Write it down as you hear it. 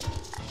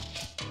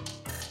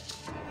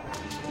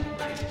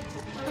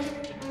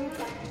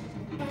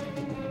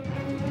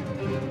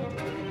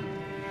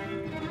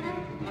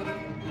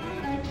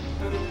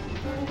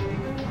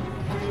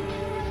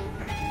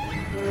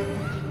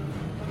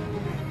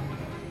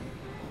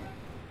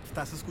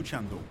Estás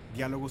escuchando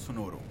Diálogo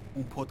Sonoro,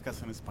 un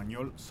podcast en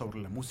español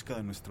sobre la música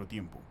de nuestro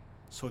tiempo.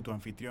 Soy tu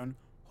anfitrión,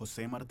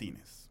 José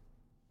Martínez.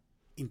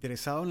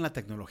 Interesado en la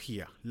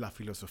tecnología, la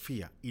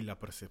filosofía y la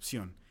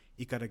percepción,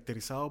 y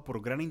caracterizado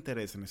por gran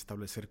interés en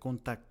establecer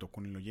contacto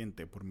con el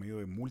oyente por medio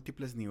de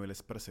múltiples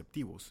niveles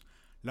perceptivos,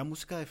 la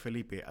música de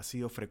Felipe ha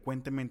sido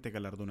frecuentemente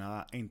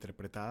galardonada e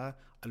interpretada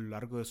a lo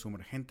largo de su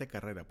emergente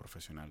carrera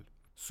profesional.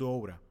 Su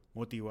obra,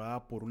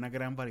 motivada por una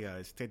gran variedad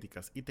de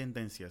estéticas y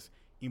tendencias,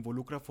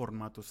 involucra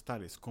formatos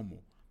tales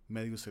como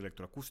medios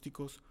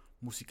electroacústicos,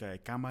 música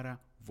de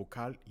cámara,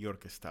 vocal y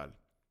orquestal.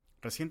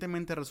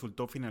 Recientemente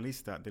resultó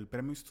finalista del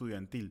Premio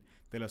Estudiantil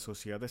de la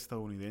Sociedad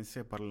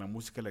Estadounidense para la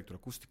Música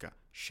Electroacoústica,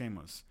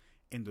 SHMUS,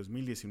 en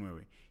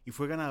 2019 y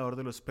fue ganador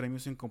de los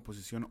premios en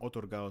composición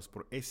otorgados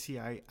por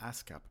SCI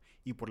ASCAP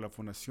y por la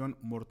Fundación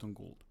Morton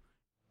Gould.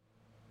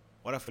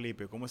 Hola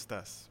Felipe, ¿cómo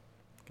estás?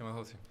 ¿Qué más,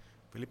 José?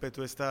 Felipe,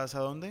 ¿tú estás a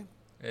dónde?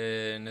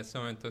 En este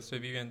momento estoy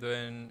viviendo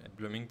en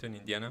Bloomington,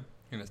 Indiana,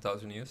 en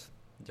Estados Unidos.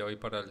 Ya voy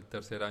para el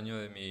tercer año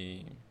de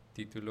mi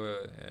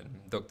título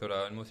en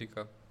doctorado en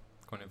música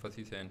con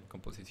énfasis en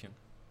composición.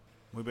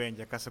 Muy bien,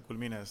 ya casi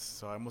culminas.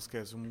 Sabemos que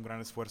es un gran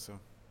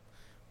esfuerzo.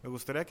 Me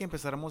gustaría que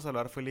empezáramos a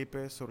hablar,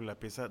 Felipe, sobre la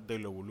pieza de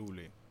lo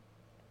voluble.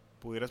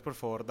 ¿Pudieras, por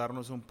favor,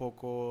 darnos un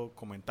poco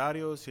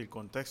comentarios y el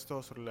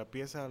contexto sobre la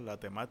pieza, la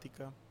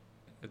temática?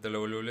 El de lo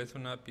voluble es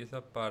una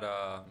pieza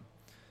para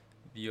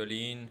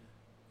violín,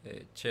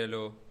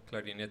 cello,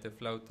 clarinete,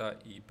 flauta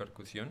y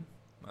percusión,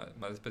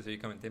 más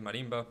específicamente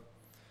marimba.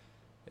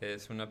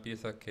 Es una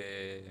pieza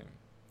que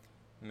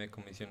me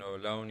comisionó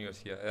la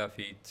Universidad de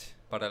Lafitte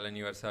para el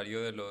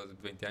aniversario de los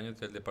 20 años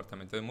del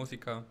Departamento de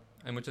Música.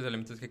 Hay muchos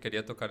elementos que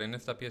quería tocar en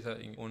esta pieza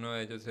y uno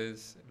de ellos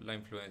es la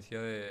influencia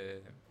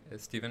de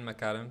Stephen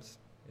McAdams.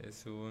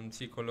 Es un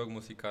psicólogo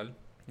musical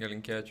y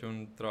alguien que ha hecho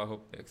un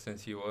trabajo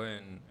extensivo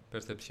en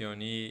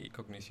percepción y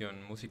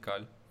cognición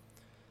musical.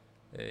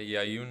 Y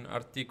hay un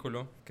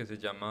artículo que se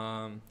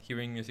llama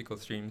Hearing Musical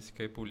Streams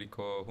que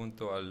publicó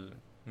junto al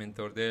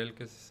mentor de él,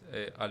 que es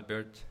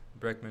Albert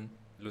Breckman.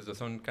 Los dos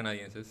son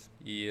canadienses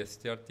y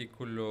este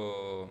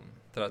artículo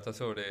trata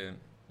sobre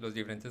los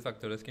diferentes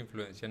factores que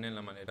influencian en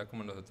la manera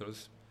como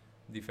nosotros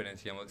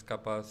diferenciamos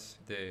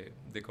capas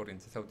de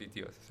corrientes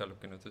auditivas, o sea, lo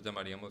que nosotros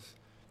llamaríamos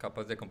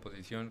capas de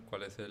composición,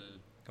 cuál es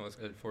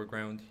el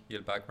foreground y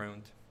el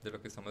background de lo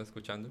que estamos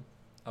escuchando.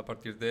 A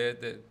partir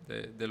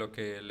de lo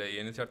que leí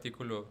en ese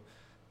artículo,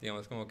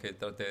 digamos como que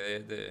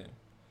traté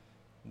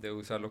de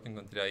usar lo que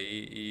encontré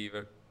ahí y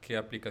ver qué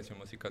aplicación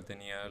musical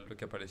tenía lo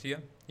que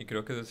aparecía, y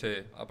creo que eso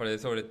se aparece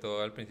sobre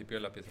todo al principio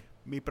de la pieza.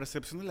 Mi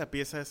percepción de la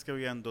pieza es que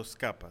habían dos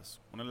capas.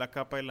 Una es la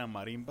capa de la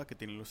marimba, que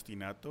tiene el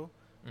ostinato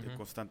de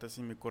constantes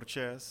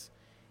semicorcheas,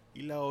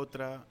 y la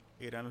otra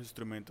eran los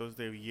instrumentos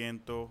de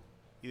viento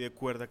y de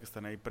cuerda que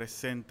están ahí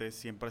presentes,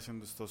 siempre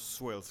haciendo estos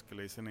swells que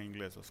le dicen en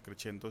inglés, los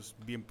crescendos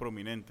bien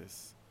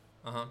prominentes.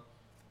 Ajá.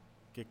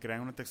 Que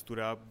crean una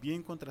textura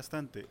bien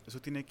contrastante. ¿Eso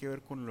tiene que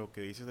ver con lo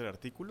que dices del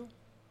artículo?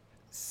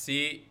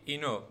 Sí y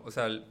no, o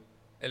sea,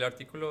 el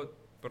artículo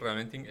pues,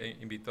 realmente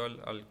invito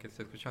al que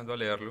esté escuchando a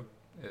leerlo,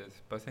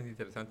 es bastante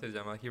interesante, se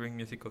llama Hearing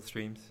Musical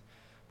Streams,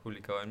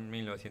 publicado en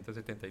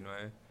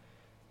 1979.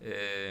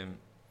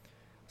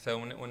 O sea,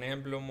 un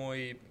ejemplo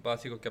muy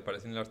básico que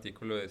aparece en el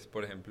artículo es,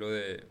 por ejemplo,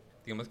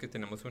 digamos que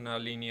tenemos una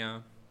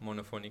línea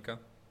monofónica,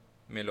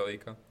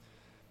 melódica.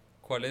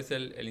 ¿Cuál es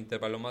el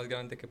intervalo más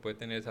grande que puede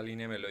tener esa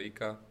línea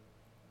melódica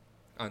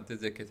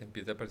antes de que se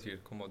empiece a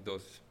percibir como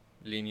dos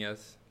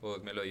líneas o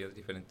dos melodías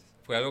diferentes?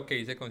 Fue algo que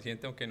hice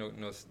consciente, aunque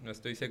no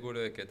estoy seguro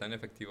de qué tan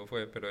efectivo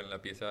fue, pero en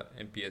la pieza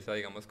empieza,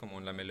 digamos,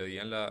 como la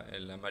melodía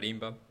en la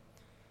marimba,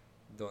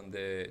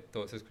 donde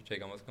todo se escucha,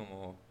 digamos,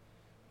 como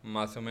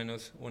más o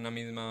menos una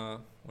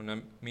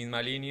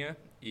misma línea,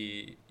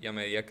 y a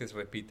medida que se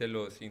repite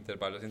los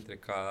intervalos entre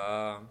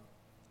cada...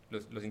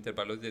 Los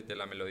intervalos de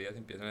la melodía se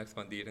empiezan a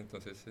expandir,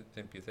 entonces se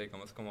empieza,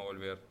 digamos, como a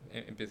volver,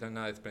 empiezan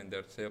a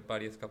desprenderse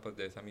varias capas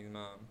de ese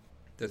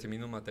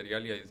mismo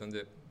material, y ahí es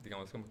donde,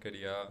 digamos, como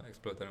quería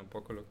explotar un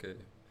poco lo que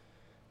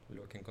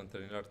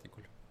encontré en el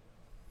artículo.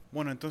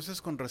 Bueno,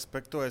 entonces con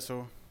respecto a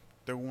eso,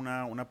 tengo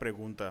una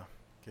pregunta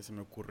que se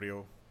me ocurrió.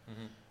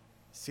 Uh-huh.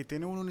 Si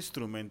tiene un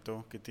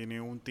instrumento que tiene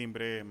un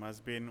timbre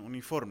más bien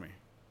uniforme,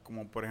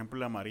 como por ejemplo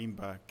la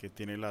marimba, que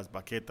tiene las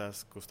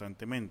baquetas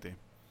constantemente,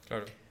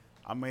 claro,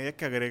 a medida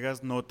que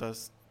agregas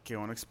notas que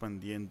van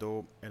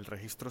expandiendo el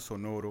registro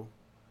sonoro,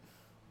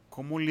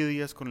 ¿cómo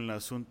lidias con el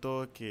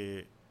asunto de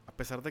que, a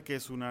pesar de que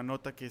es una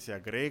nota que se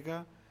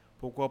agrega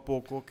poco a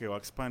poco, que va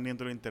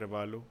expandiendo el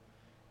intervalo,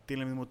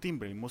 tiene el mismo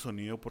timbre, el mismo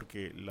sonido,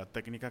 porque la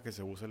técnica que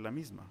se usa es la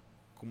misma?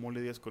 ¿Cómo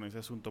lidias con ese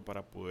asunto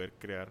para poder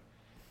crear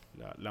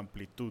la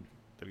amplitud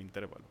del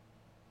intervalo?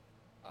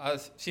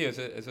 Sí,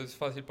 eso es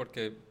fácil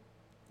porque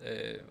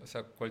o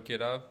sea,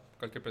 cualquier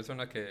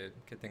persona que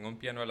tenga un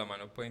piano a la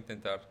mano puede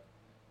intentar,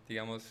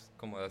 digamos,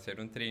 como de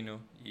hacer un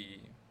trino y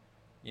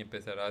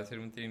empezar a hacer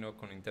un trino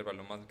con un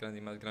intervalo más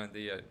grande,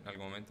 y en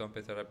algún momento va a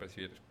empezar a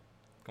percibir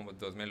como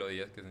dos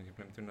melodías que son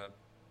simplemente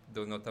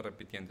dos notas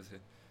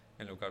repitiéndose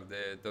en lugar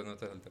de dos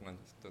notas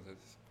alternantes. Entonces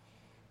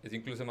es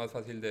incluso más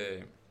fácil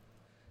de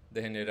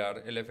de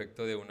generar el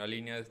efecto de una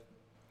línea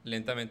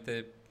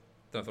lentamente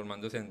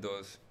transformándose en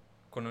dos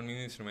con un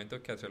mismo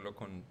instrumento que hacerlo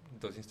con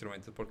dos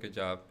instrumentos, porque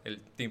ya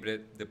el timbre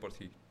de por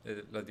sí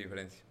es la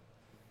diferencia.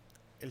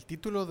 El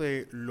título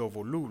de Lo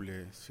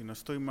voluble, si no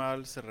estoy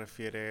mal, se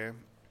refiere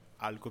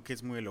a algo que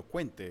es muy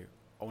elocuente,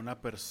 a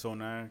una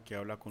persona que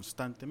habla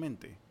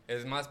constantemente.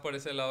 Es más por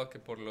ese lado que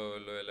por lo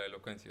de la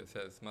elocuencia, o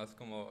sea, es más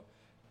como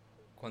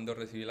cuando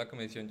recibí la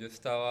comisión yo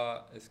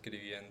estaba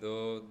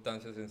escribiendo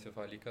Danzas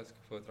Encefálicas, que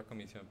fue otra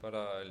comisión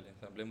para el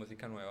ensamble de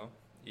música nueva,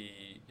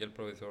 y el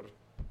profesor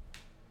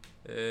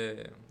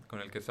con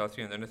el que estaba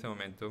estudiando en ese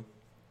momento,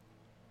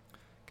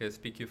 que es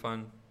Picky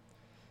Fan,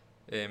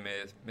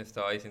 me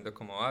estaba diciendo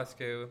como, es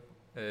que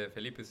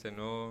Felipe, usted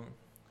no,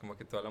 como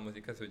que toda la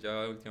música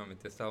suya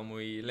últimamente ha estado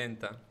muy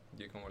lenta.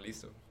 Y yo como,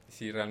 listo,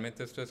 si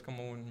realmente esto es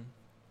como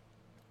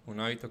un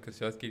hábito que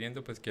estoy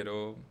adquiriendo, pues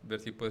quiero ver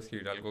si puedo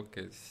escribir algo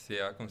que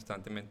sea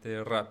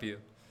constantemente rápido.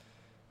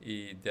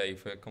 Y de ahí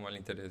fue como el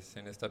interés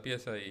en esta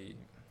pieza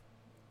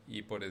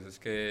y por eso es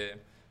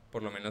que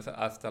por lo menos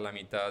hasta la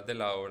mitad de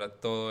la obra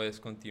todo es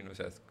continuo, o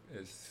sea,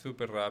 es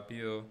súper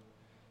rápido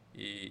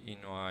y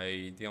no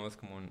hay, digamos,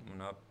 como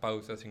una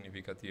pausa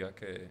significativa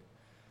que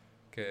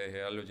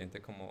deje al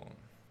oyente como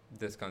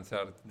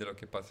descansar de lo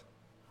que pasa.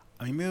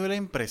 A mí me dio la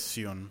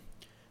impresión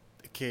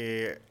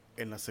que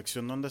en la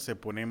sección donde se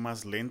pone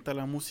más lenta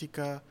la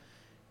música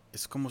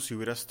es como si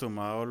hubieras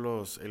tomado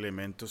los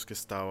elementos que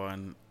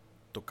estaban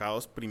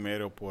tocados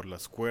primero por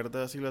las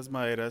cuerdas y las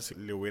maderas,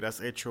 le hubieras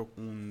hecho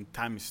un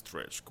time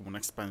stretch, como una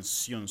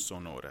expansión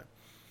sonora,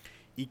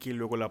 y que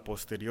luego la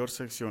posterior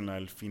sección,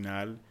 al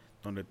final,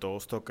 donde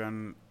todos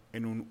tocan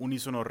en un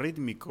unísono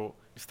rítmico,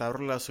 está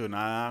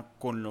relacionada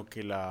con lo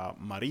que la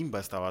marimba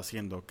estaba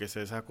haciendo, que es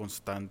esa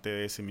constante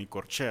de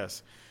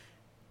semicorcheas.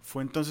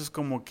 Fue entonces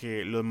como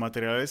que los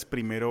materiales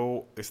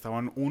primero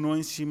estaban uno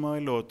encima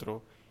del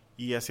otro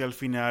y hacia el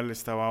final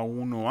estaba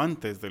uno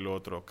antes del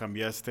otro.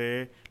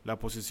 Cambiaste la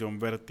posición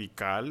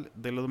vertical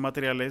de los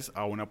materiales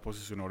a una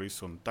posición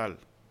horizontal.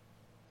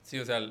 Sí,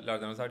 o sea, la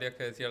verdad no sabría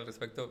qué decir al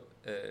respecto.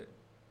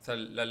 O sea,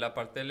 la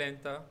parte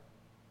lenta,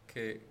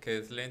 que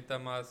es lenta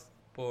más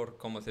por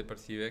cómo se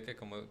percibe que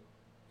como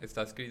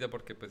está escrita,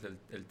 porque pues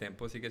el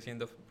tempo sigue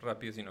siendo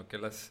rápido, sino que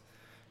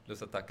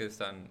los ataques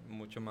están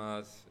mucho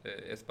más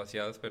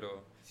espaciados,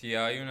 pero sí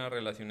hay una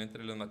relación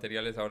entre los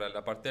materiales. Ahora,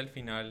 la parte del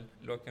final,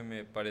 lo que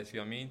me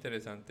pareció a mí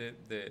interesante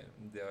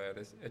de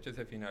haber hecho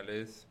ese final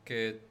es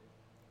que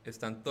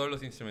están todos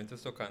los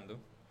instrumentos tocando.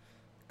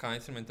 Cada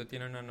instrumento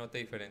tiene una nota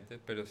diferente,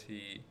 pero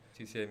si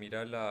se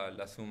mira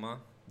la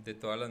suma de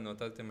todas las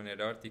notas de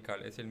manera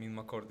vertical, es el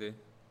mismo acorde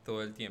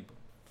todo el tiempo.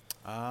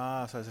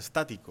 Ah, o sea, es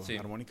estático, Sí,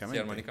 armónicamente.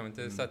 sí,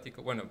 armónicamente es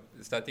estático. Bueno,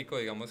 estático,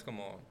 digamos,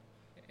 como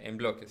en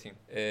bloque, sí.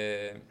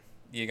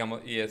 Y,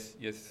 digamos, y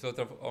es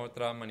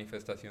otra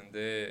manifestación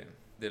de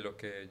lo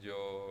que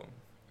yo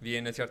vi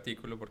en ese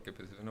artículo, porque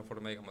pues es una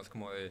forma, digamos,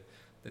 como de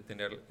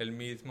tener el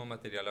mismo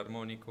material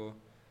armónico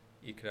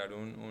y crear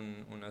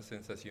una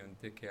sensación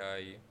de que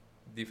hay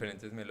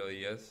diferentes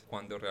melodías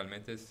cuando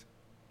realmente es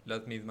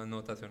las mismas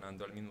notas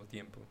sonando al mismo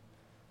tiempo.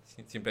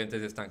 Simplemente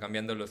se están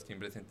cambiando los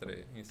timbres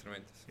entre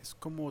instrumentos. Es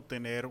como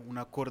tener un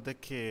acorde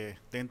que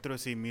dentro de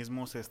sí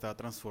mismo se está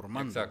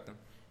transformando. Exacto.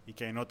 Y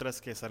que hay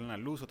otras que salen a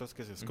la luz, otras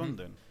que se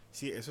esconden.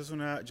 Sí, eso es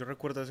una... Yo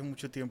recuerdo hace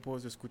mucho tiempo,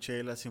 yo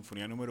escuché la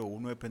Sinfonía número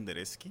 1 de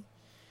Penderecki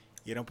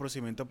y era un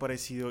procedimiento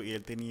parecido y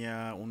él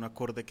tenía un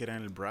acorde que era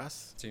en el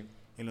brass, Sí.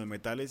 en los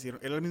metales, y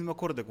era el mismo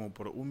acorde como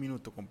por un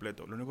minuto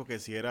completo. Lo único que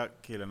decía era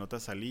que las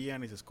notas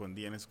salían y se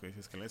escondían, se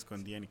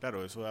escondían, y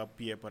claro, eso da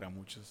pie para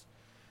muchos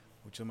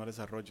más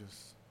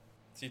desarrollos.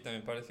 Sí,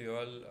 también parecido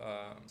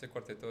a ese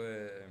cuarteto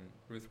de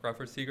Ruth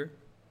Crawford Seeger,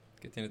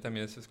 que tiene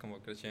también esos como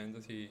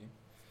crescendos y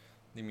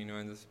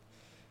disminuyéndose.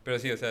 Pero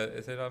sí, o sea,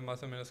 ese era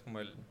más o menos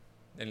como el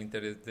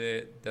interés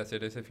de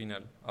hacer ese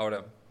final.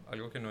 Ahora,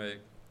 algo que no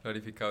he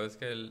clarificado es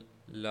que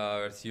la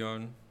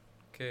versión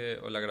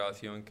o la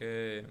grabación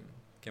que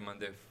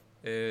mandé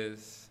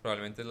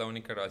probablemente es la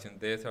única grabación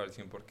de esa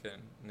versión, porque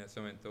en este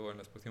momento o en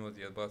los próximos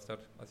días voy a estar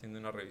haciendo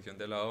una revisión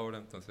de la obra,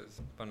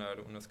 entonces van a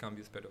haber unos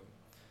cambios, pero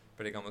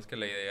digamos que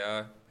la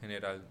idea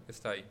general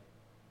está ahí.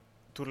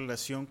 Tu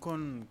relación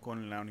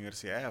con la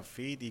Universidad de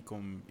AFIT y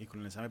con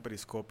el examen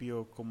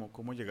periscopio,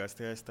 ¿cómo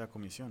llegaste a esta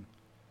comisión?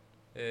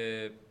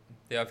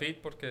 De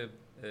AFIT porque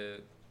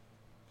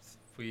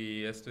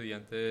fui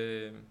estudiante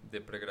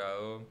de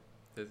pregrado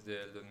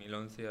desde el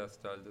 2011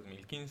 hasta el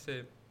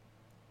 2015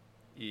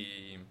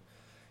 y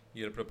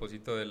el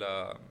propósito de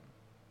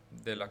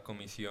la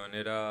comisión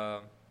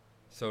era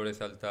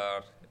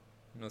sobresaltar,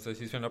 no sé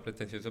si suena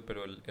pretencioso,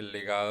 pero el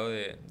legado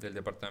del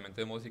Departamento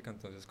de Música.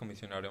 Entonces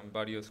comisionaron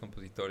varios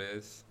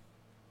compositores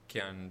que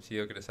han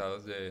sido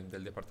egresados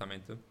del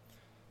departamento.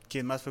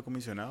 ¿Quién más fue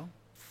comisionado?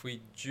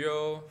 Fui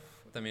yo,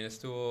 también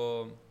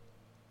estuvo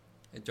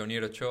Johnny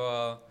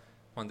Ochoa,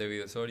 Juan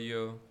David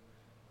Osorio,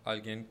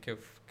 alguien que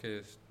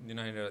es de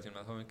una generación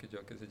más joven que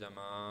yo, que se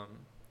llama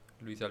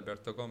Luis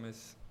Alberto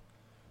Gómez.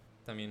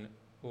 También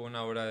hubo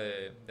una obra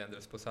de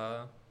Andrés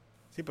Posada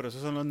Sí, pero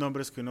esos son los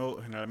nombres que uno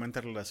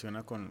generalmente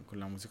relaciona con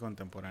la música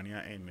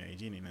contemporánea en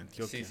Medellín y en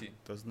Antioquia. Sí, sí.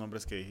 Todos los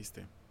nombres que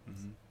dijiste.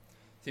 Uh-huh.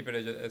 Sí, pero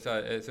o sea,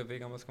 eso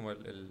digamos como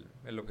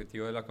el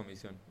objetivo de la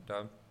comisión,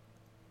 era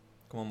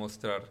como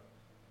mostrar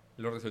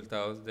los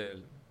resultados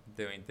de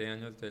 20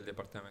 años del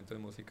Departamento de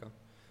Música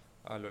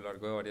a lo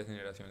largo de varias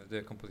generaciones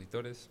de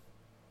compositores.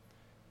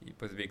 Y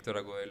pues Víctor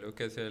Agudelo,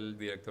 que es el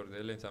director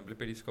del ensamble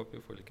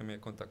Periscopio, fue el que me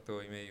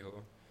contactó y me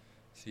dijo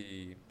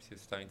si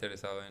estaba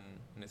interesado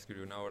en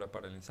escribir una obra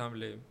para el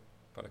ensamble,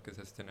 para que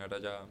se estrenara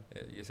ya.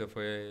 Y eso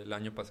fue el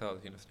año pasado,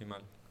 si no estoy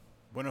mal.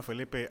 Bueno,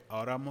 Felipe,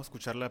 ahora vamos a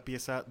escuchar la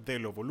pieza De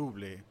lo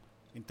voluble,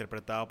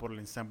 interpretada por el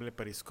ensamble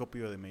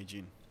Periscopio de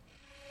Medellín.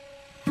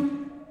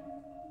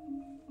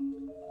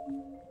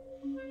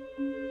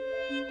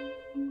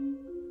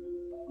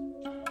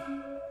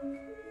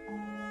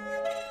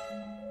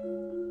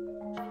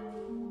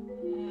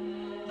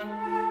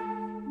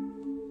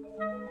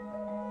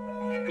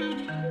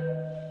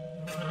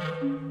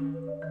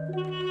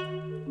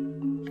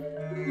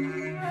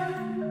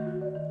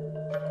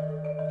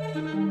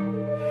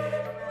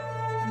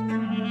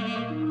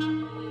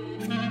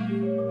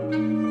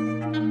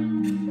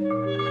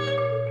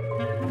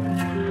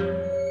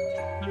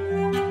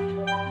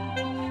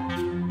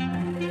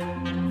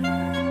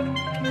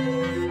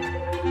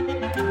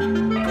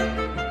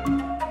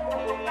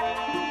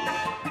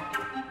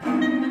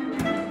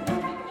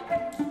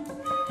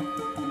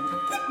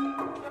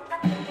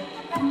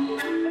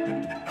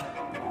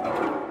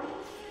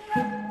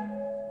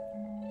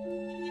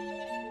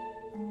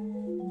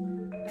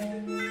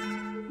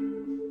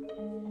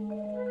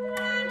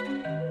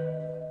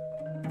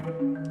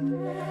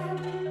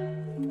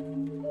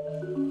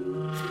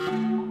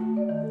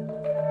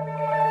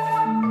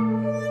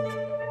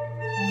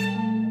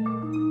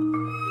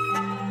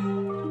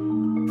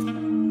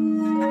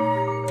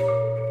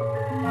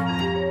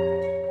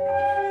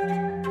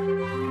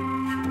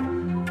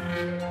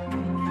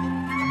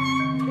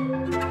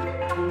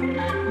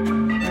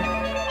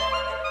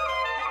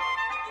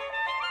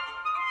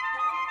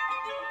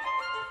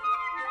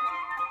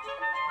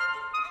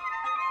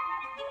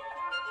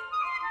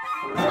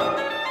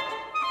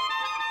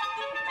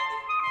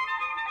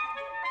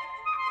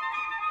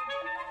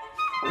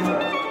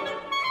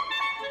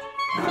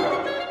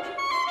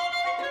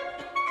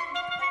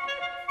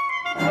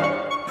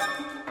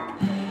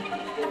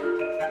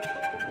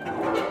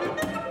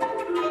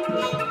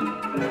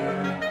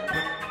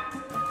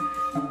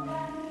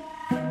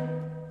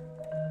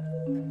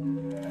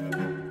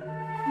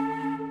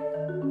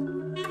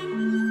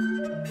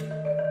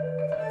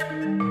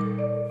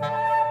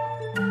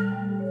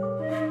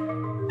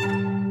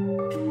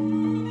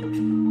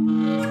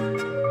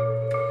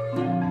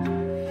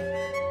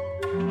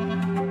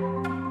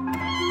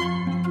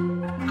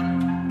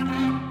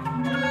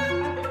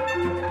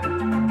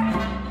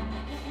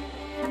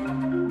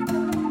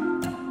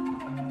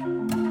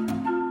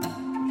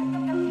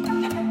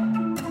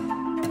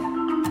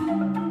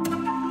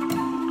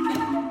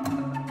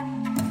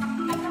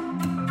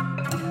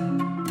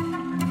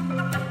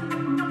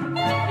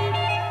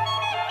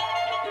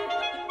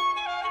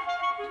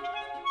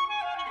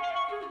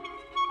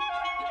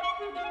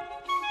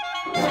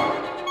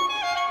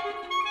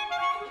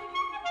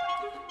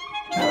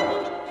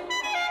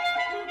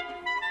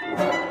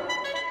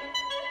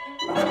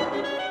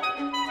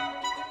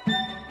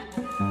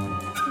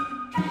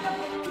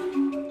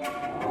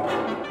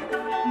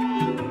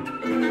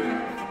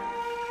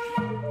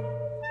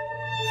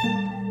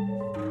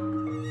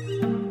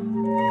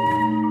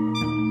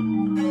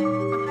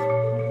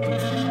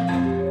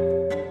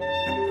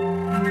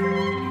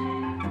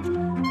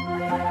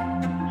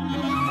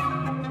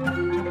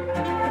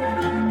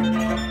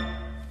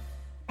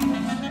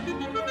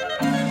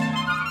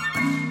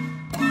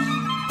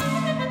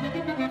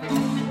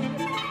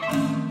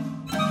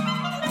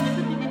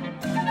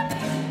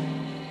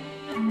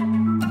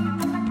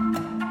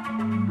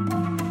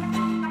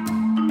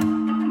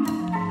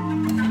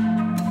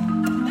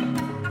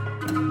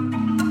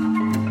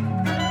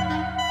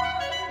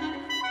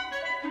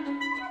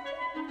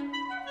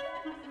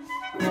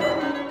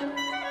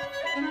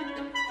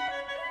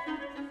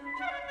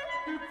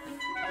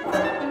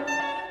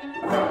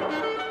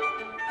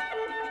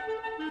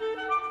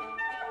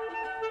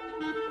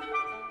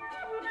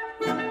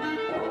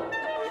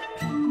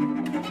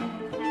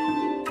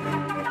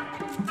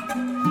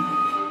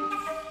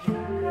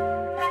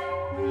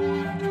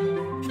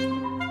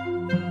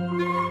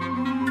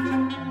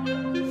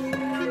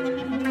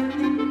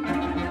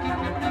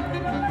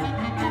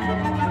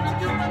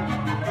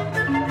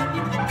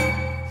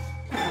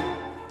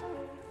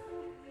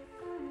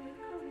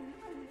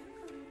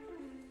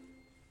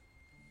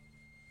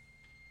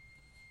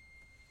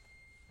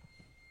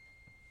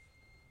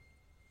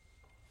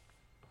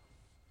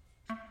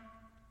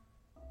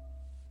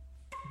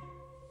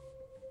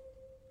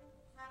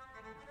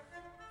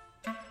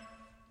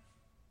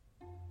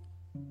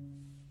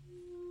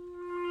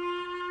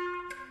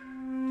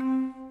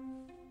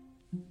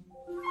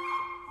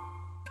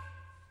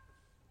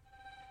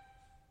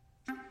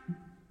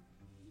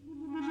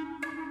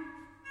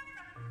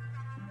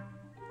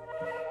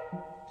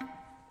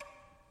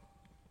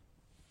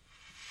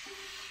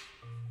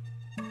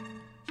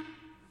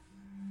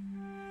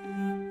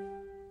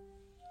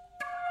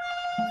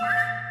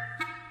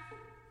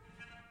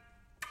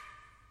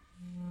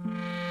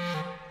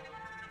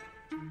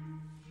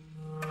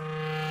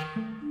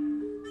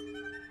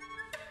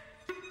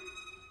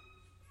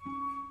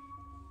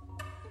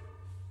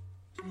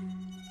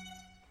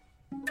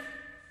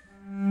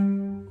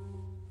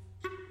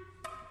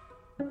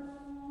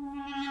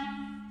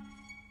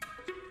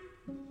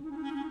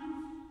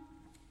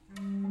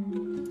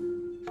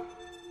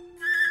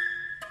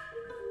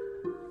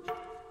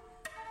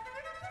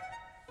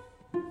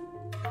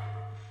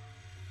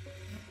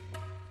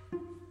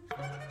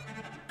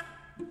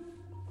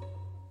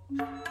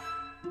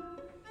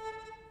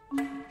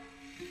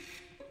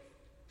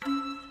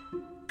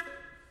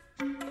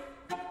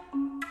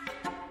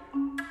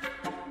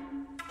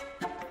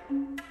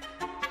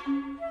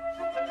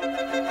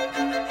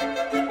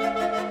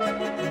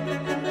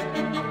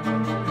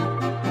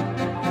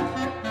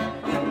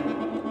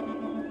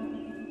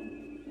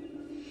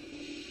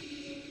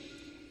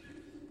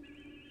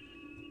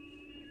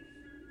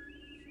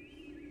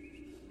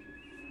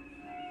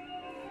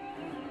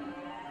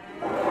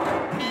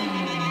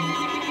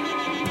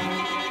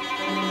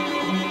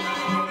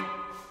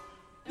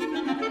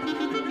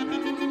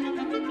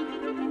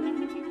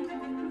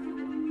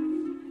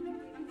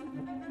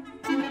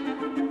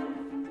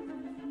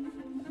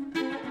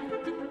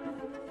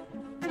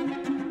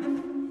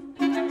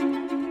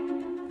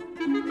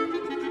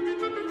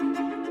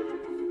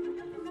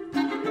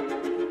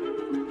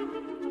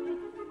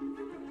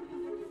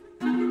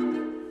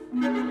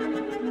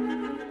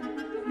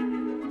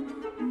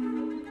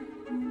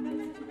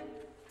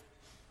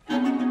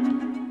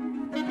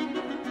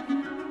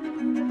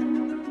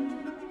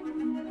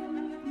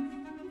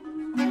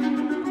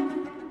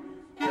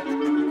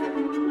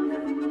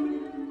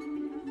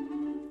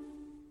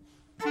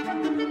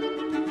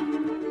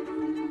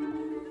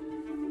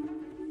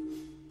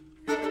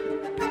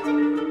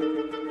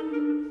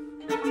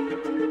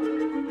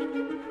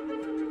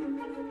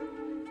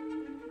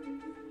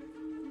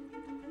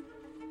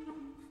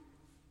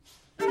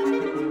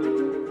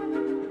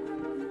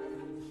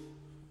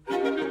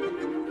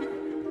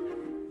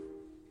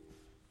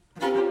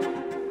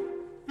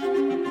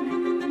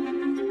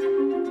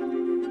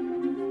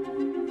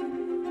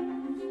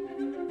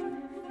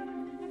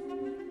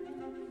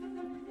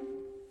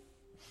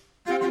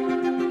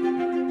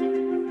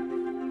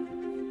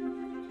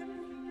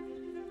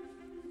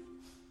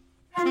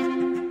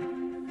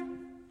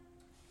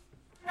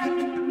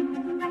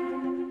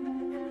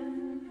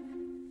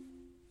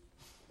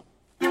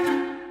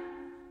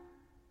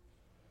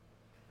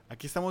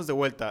 Aquí estamos de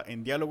vuelta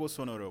en Diálogo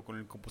Sonoro con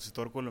el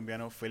compositor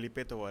colombiano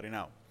Felipe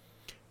Tovar-Henao.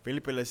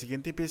 Felipe, la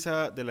siguiente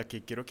pieza de la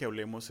que quiero que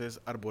hablemos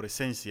es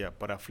Arborescencia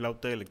para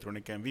flauta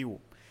electrónica en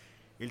vivo.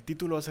 ¿El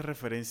título hace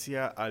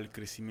referencia al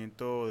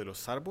crecimiento de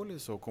los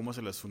árboles o cómo es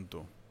el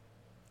asunto?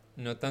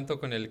 No tanto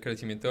con el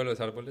crecimiento de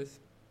los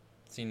árboles,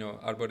 sino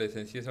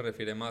arborescencia se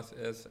refiere más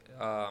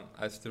a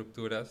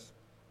estructuras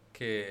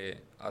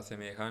que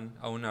asemejan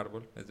a un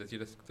árbol, es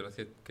decir, estructuras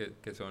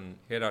que son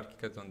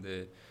jerárquicas,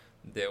 donde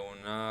de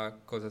una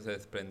cosa se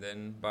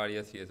desprenden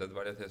varias y esas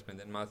varias se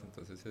desprenden más,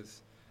 entonces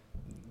es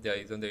de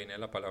ahí es donde viene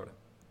la palabra.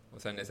 O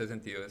sea, en ese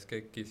sentido es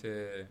que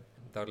quise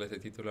darle ese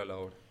título a la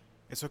obra.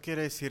 Eso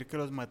quiere decir que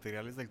los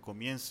materiales del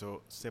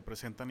comienzo se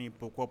presentan y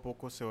poco a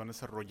poco se van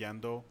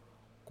desarrollando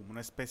como una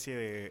especie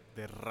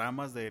de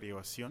ramas de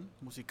derivación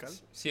musical.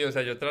 Sí, o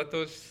sea, yo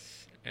trato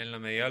en la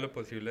medida de lo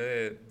posible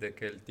de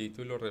que el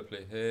título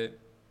refleje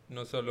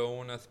no solo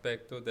un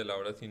aspecto de la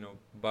obra, sino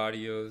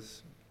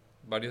varios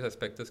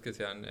aspectos que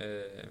sean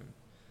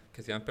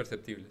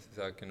perceptibles, o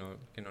sea, que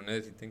no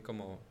necesiten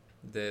como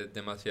de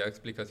demasiada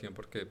explicación,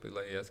 porque pues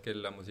la idea es que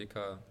la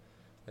música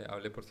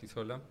hable por sí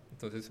sola.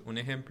 Entonces, un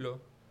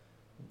ejemplo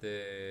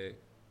de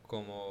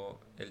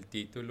cómo el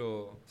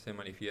título se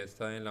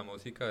manifiesta en la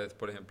música es,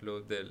 por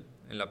ejemplo,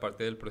 en la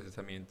parte del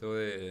procesamiento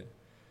de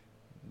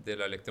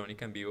la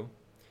electrónica en vivo,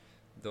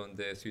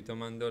 donde estoy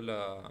tomando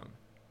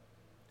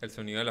el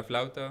sonido de la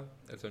flauta.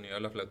 El sonido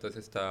de la flauta se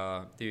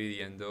está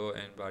dividiendo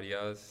en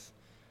varias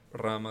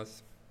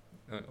ramas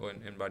o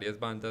en varias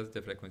bandas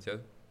de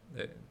frecuencia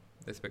de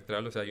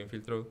espectral, o sea, hay un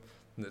filtro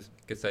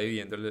que está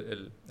dividiendo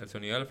el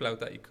sonido de la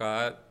flauta, y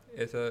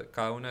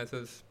cada una de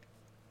esas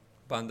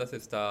bandas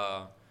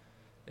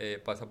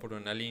pasa por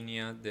una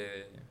línea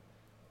de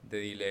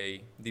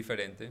delay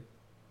diferente.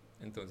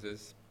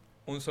 Entonces,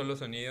 un solo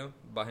sonido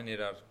va a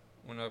generar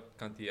una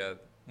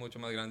cantidad mucho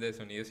más grande de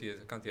sonidos, y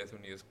esa cantidad de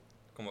sonidos,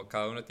 como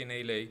cada uno tiene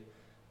delay,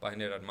 va a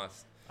generar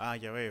más. Ah,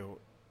 ya veo.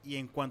 Y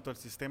en cuanto al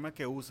sistema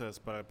que usas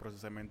para el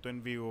procesamiento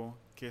en vivo,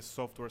 ¿qué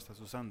software estás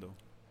usando?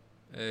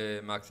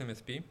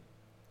 MaxMSP.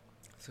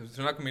 Es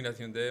una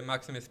combinación de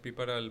MaxMSP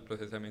para el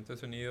procesamiento de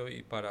sonido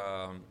y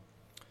para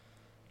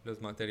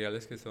los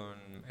materiales que son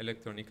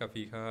electrónica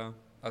fija.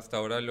 Hasta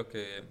ahora lo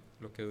que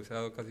he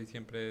usado casi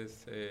siempre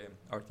es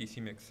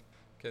Artisimex,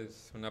 que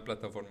es una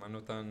plataforma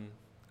no tan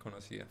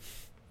conocida.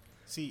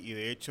 Sí, y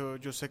de hecho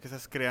yo sé que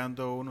estás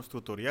creando unos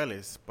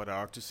tutoriales para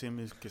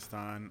Artisimex que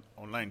están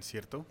online,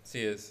 ¿cierto? Sí,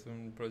 es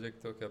un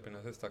proyecto que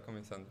apenas está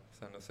comenzando. O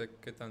sea, no sé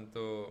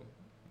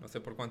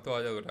por cuánto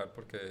vaya a durar,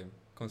 porque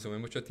consume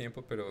mucho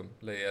tiempo, pero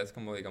la idea es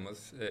como,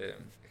 digamos,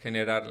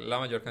 generar la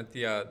mayor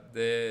cantidad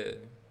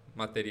de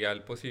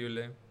material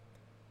posible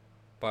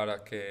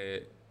para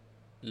que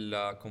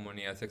la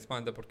comunidad se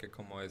expanda, porque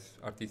como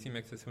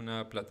Artisimex es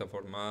una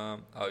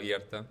plataforma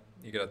abierta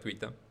y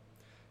gratuita,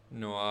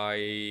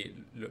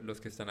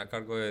 los que están a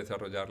cargo de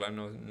desarrollarla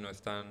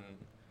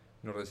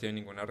no reciben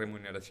ninguna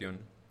remuneración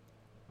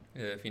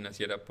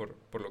financiera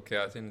por lo que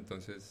hacen.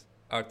 Entonces,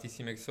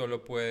 Artisimex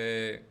solo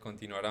puede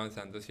continuar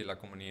avanzando si la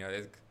comunidad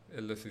es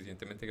lo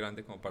suficientemente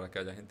grande como para que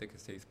haya gente que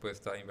esté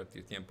dispuesta a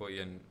invertir tiempo y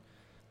en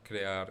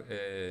crear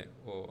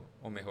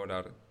o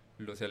mejorar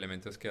los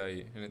elementos que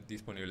hay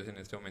disponibles en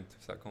este momento.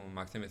 O sea, como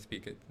MaxMSP,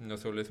 que no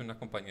solo es una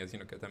compañía,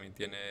 sino que también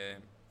tiene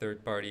third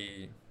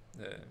party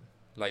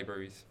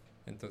libraries.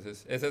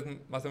 Entonces, esa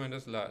es más o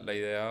menos la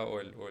idea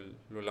o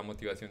la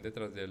motivación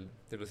detrás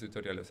de los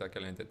tutoriales. O sea,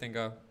 que la gente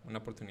tenga una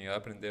oportunidad de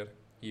aprender,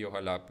 y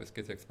ojalá pues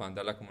que se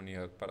expanda la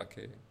comunidad para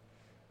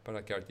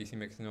que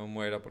Artisimex no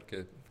muera,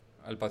 porque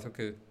al paso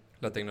que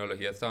la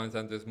tecnología está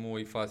avanzando es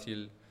muy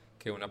fácil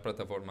que una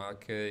plataforma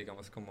quede,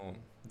 digamos, como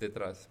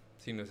detrás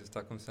si no se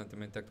está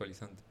constantemente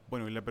actualizando.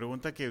 Bueno, y la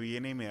pregunta que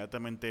viene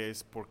inmediatamente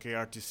es ¿por qué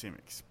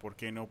Artisimex? ¿Por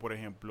qué no, por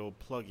ejemplo,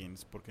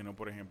 plugins? ¿Por qué no,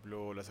 por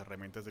ejemplo, las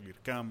herramientas del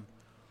IRCAM?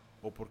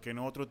 ¿O por qué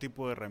no otro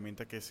tipo de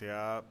herramienta que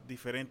sea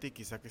diferente y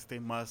quizá que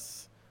esté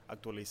más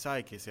actualizada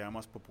y que sea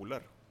más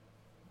popular?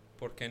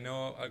 ¿Por qué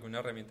no alguna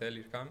herramienta del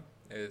IRCAM?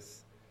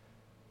 Es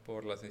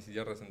por la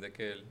sencilla razón de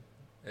que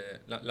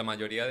la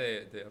mayoría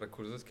de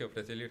recursos que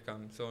ofrece el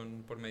IRCAM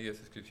son por medio de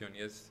suscripción, y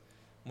es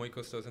muy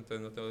costoso,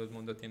 entonces no todo el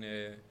mundo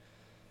tiene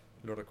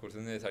los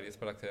recursos necesarios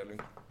para accederlo,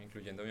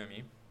 incluyéndome a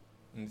mí.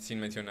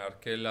 Sin mencionar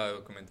que la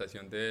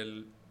documentación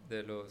de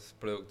los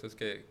productos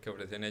que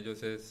ofrecen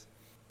ellos es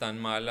tan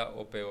mala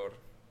o peor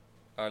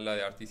a la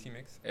de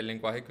Artisimex. El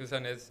lenguaje que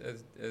usan es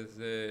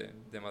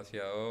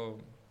demasiado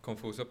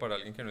confuso para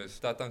alguien que no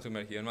está tan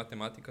sumergido en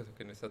matemáticas, o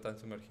que no está tan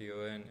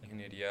sumergido en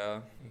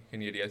ingeniería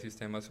de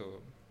sistemas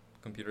o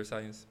computer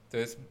science.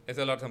 Entonces,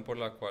 esa es la razón por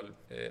la cual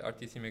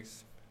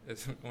Artisimex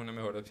es una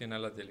mejor opción a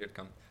las del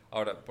IRCAM.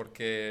 Ahora,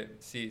 porque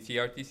si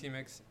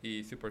Artisimex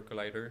y Super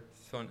Collider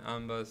son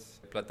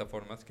ambas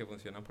plataformas que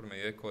funcionan por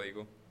medio de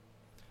código,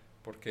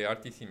 ¿por qué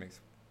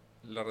Artisimex?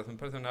 La razón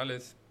personal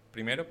es,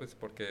 primero, pues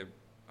porque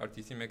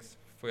Artisimex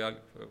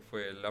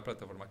fue la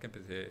plataforma que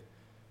empecé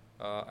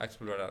a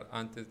explorar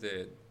antes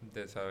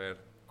de saber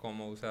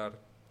cómo usar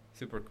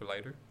Super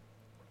Collider.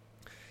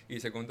 Y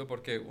segundo,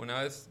 porque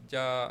una vez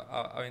ya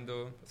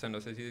habiendo, o sea,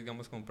 no sé si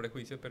digamos con un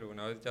prejuicio, pero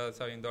una vez ya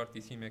sabiendo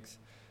Artisimex,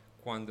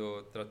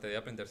 cuando traté de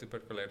aprender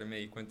SuperCollider me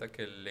di cuenta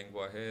que el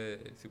lenguaje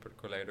de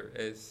SuperCollider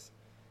es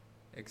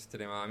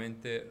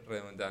extremadamente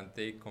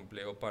redundante y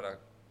complejo para,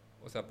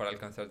 o sea, para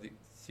alcanzar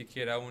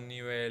siquiera un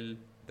nivel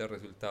de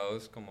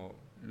resultados como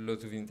lo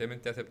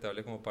suficientemente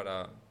aceptable como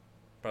para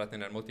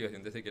tener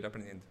motivación de seguir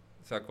aprendiendo.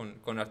 O sea,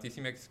 con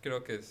Artisimex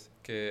creo que es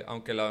que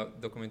aunque la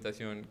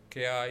documentación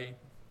que hay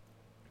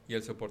y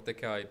el soporte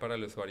que hay para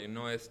el usuario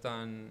no es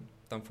tan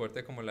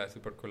fuerte como la de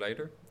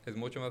SuperCollider, es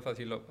mucho más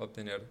fácil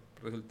obtener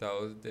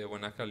resultados de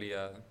buena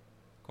calidad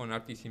con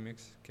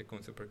Artisimex que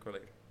con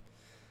SuperCollider.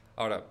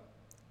 Ahora,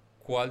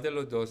 ¿cuál de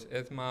los dos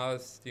es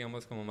más,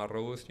 digamos, como más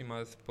robusto y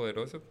más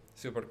poderoso?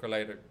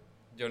 SuperCollider.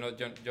 Yo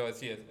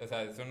sí, o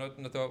sea, eso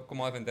no tengo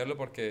cómo defenderlo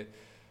porque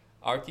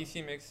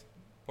Artisimex,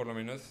 por lo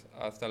menos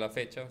hasta la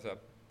fecha, o sea,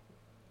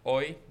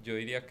 hoy yo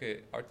diría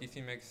que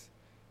Artisimex,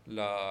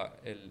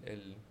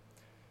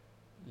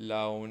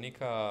 la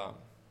única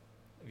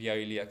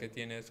viabilidad que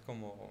tiene es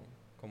como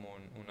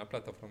una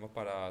plataforma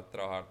para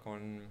trabajar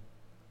con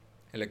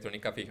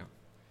electrónica fija.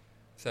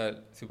 O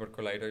sea,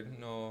 SuperCollider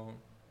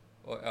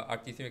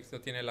Artisimex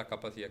no tiene la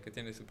capacidad que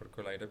tiene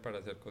SuperCollider para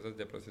hacer cosas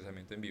de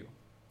procesamiento en vivo.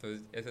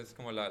 Entonces, esa es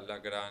como la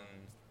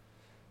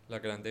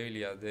gran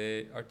debilidad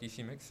de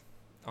Artisimex,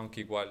 aunque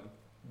igual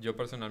yo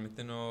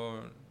personalmente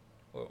no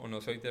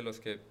soy de los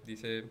que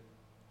dice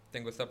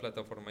tengo esta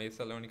plataforma y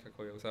esta es la única que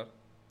voy a usar.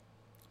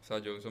 O sea,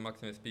 yo uso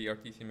MaximSpeed,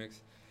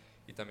 Artisimex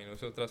y también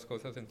uso otras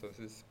cosas,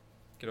 entonces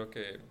creo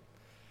que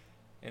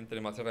entre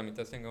más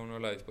herramientas tenga uno a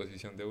la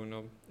disposición de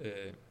uno,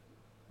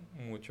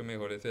 mucho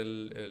mejor es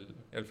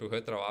el flujo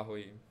de trabajo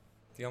y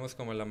digamos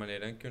como la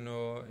manera en que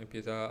uno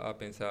empieza a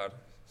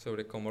pensar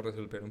sobre cómo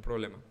resolver un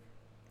problema.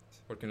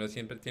 Porque uno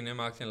siempre tiene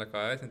Max en la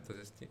cabeza,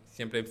 entonces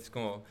siempre es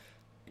como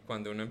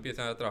cuando uno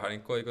empieza a trabajar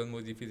en código es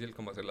muy difícil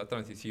como hacer la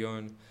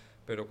transición,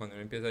 pero cuando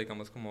uno empieza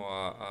digamos como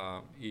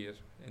a ir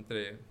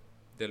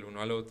del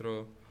uno al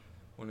otro,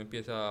 uno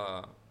empieza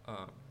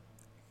a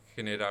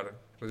generar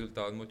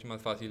resultados mucho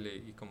más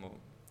fáciles y como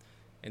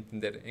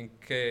entender en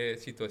qué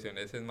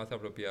situaciones es más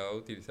apropiado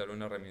utilizar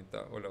una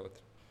herramienta o la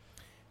otra.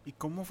 ¿Y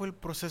cómo fue el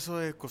proceso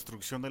de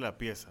construcción de la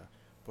pieza?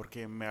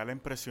 Porque me da la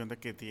impresión de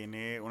que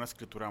tiene una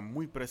escritura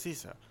muy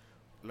precisa.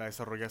 ¿La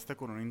desarrollaste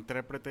con un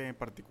intérprete en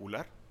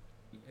particular?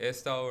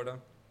 Esta obra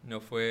no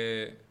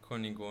fue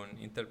con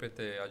ningún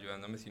intérprete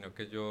ayudándome, sino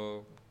que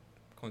yo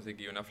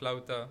conseguí una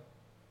flauta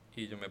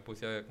y yo me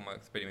puse a, como a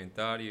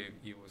experimentar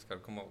y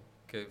buscar como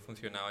qué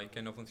funcionaba y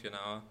qué no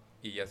funcionaba,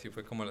 y así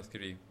fue como la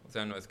escribí. O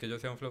sea, no es que yo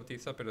sea un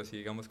flautista, pero sí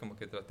digamos como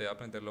que traté de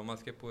aprender lo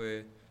más que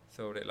pude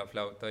sobre la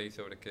flauta y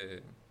sobre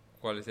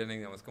cuáles eran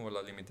digamos como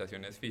las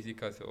limitaciones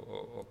físicas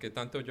o qué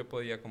tanto yo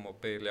podía como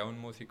pedirle a un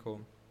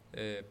músico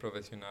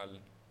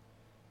profesional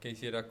que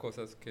hiciera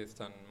cosas que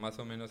están más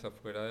o menos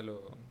afuera de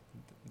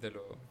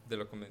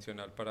lo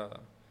convencional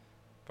para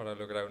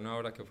lograr una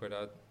obra que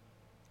fuera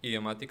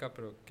idiomática,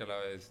 pero que a la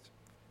vez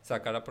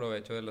sacara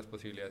provecho de las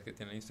posibilidades que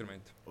tiene el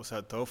instrumento. O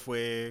sea, todo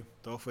fue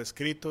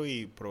escrito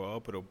y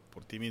probado, pero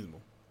por ti mismo.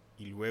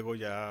 Y luego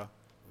ya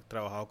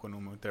trabajado con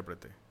un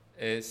intérprete.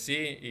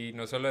 Sí, y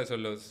no solo eso,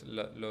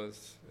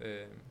 los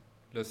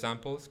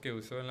samples que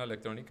uso en la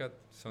electrónica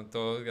son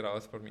todos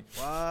grabados por mí.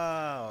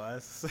 ¡Wow!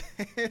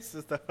 Eso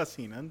está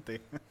fascinante.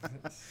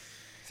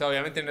 O sea,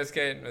 obviamente no es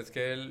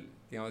que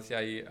digamos, si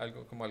hay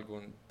algo como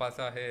algún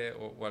pasaje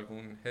o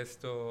algún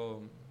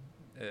gesto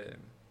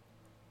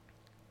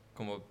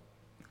como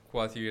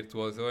cuasi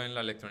virtuoso en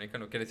la electrónica,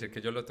 no quiere decir que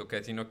yo lo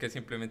toqué, sino que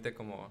simplemente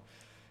como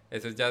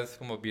eso ya es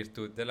como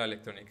virtud de la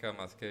electrónica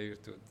más que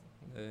virtud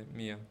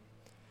mía.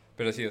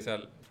 Pero sí, o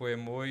sea, fue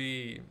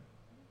muy,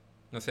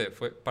 no sé,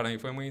 para mí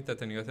fue muy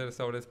entretenido hacer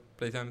esta obra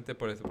precisamente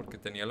por eso, porque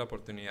tenía la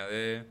oportunidad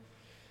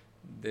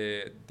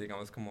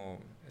digamos, como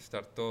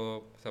estar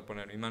todo, o sea,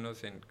 poner mis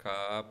manos en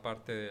cada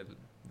parte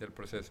del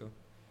proceso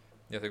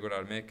y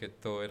asegurarme de que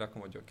todo era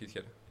como yo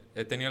quisiera.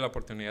 He tenido la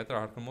oportunidad de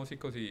trabajar con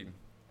músicos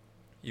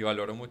y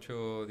valoro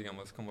mucho,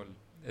 digamos, como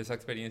esa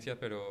experiencia,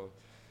 pero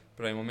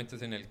hay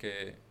momentos en el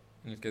que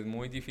es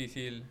muy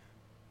difícil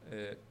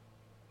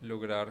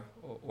lograr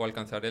o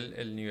alcanzar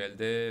el nivel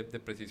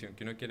de precisión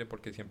que uno quiere,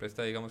 porque siempre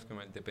está, digamos,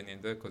 como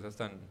dependiendo de cosas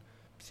tan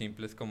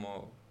simples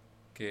como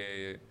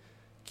que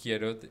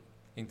quiero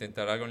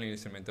intentar algo en el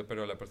instrumento,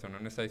 pero la persona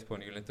no está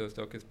disponible, entonces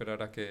tengo que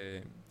esperar a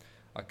que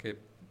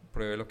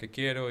pruebe lo que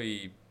quiero,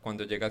 y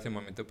cuando llega ese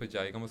momento, pues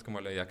ya, digamos,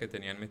 como la idea que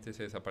tenía en mente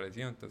se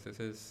desapareció.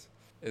 Entonces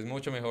es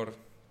mucho mejor.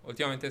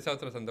 Últimamente he estado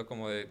tratando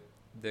como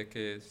de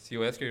que si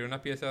voy a escribir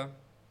una pieza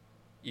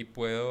y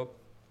puedo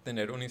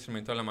tener un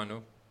instrumento a la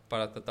mano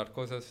para tratar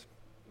cosas,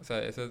 o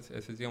sea, esa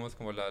es digamos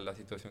como la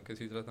situación que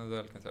estoy tratando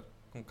de alcanzar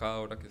con cada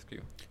obra que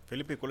escribo.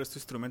 Felipe, ¿cuál es tu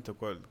instrumento?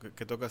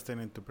 ¿Qué tocaste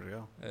en tu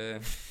pregrado?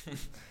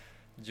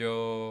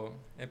 Yo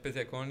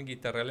empecé con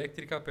guitarra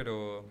eléctrica,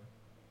 pero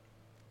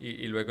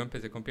y luego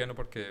empecé con piano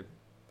porque,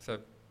 o sea,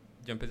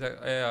 yo empecé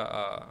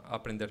a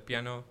aprender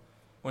piano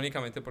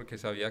únicamente porque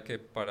sabía que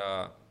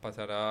para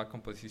pasar a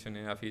composición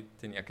en AFI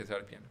tenía que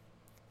saber piano.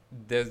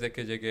 desde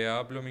que llegué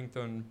a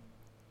Bloomington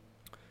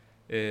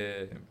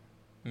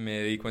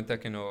me di cuenta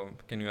que no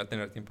iba a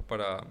tener tiempo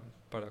para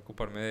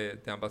ocuparme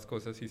de ambas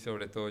cosas, y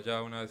sobre todo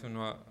ya una vez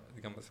uno,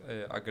 digamos,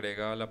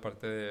 agrega la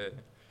parte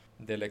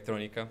de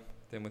electrónica,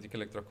 de música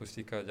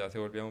electroacústica, ya se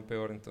vuelve aún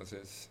peor.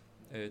 Entonces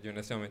yo en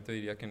este momento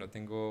diría que no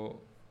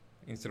tengo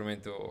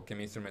instrumento, o que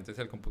mi instrumento es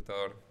el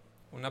computador.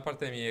 Una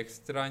parte de mí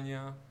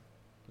extraña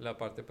la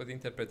parte, pues, de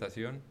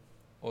interpretación.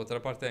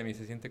 Otra parte de mí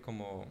se siente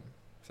como,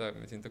 o sea,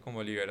 me siento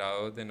como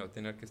liberado de no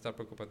tener que estar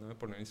preocupándome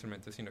por un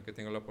instrumento, sino que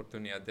tengo la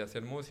oportunidad de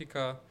hacer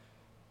música,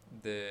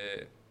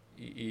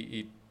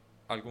 y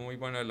algo muy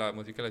bueno de la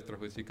música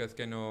electroacústica es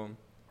que no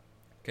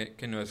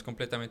es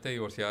completamente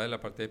divorciada de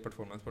la parte de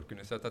performance, porque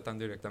uno está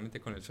tratando directamente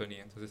con el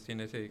sonido, entonces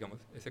tiene ese, digamos,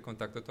 ese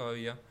contacto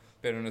todavía.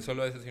 Pero no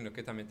solo eso, sino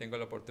que también tengo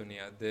la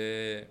oportunidad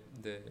de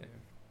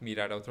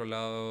mirar a otro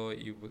lado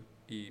y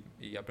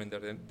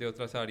aprender de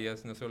otras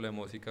áreas, no solo de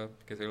música,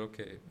 que es algo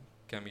que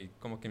a mí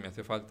como que me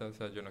hace falta. O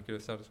sea, yo no quiero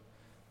estar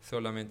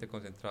solamente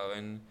concentrado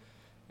en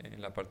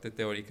la parte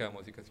teórica de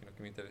música, sino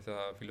que me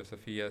interesa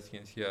filosofía,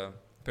 ciencia.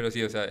 Pero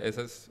sí, o sea,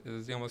 esa es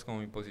digamos como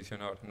mi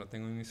posición ahora. No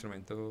tengo un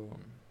instrumento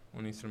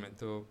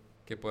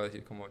que pueda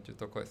decir como yo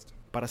toco esto.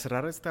 Para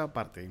cerrar esta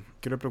parte,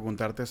 quiero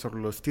preguntarte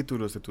sobre los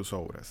títulos de tus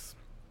obras.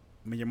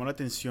 Me llamó la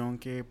atención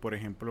que, por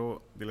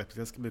ejemplo, de las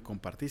piezas que me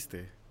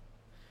compartiste,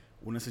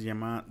 una se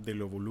llama De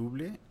lo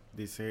voluble,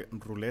 dice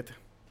Roulette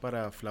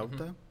para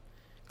flauta,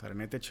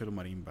 clarinete, cello,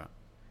 marimba.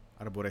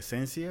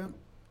 Arborescencia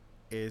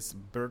es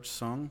Bird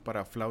Song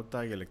para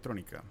flauta y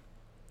electrónica.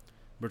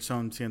 Bird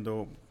Song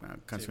siendo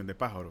canción de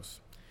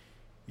pájaros.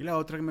 Y la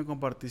otra que me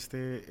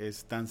compartiste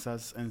es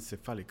Danzas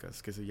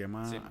Encefálicas, que se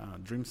llama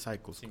Dream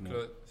Cycles, como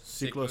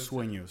ciclo de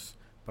sueños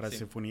para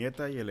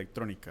sinfonieta y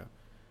electrónica.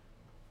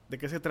 ¿De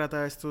qué se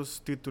trata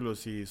estos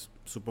títulos y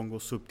supongo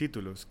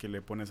subtítulos que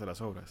le pones a las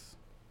obras?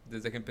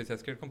 Desde que empecé a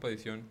escribir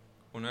composición,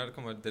 uno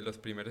como de los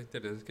primeros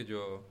intereses que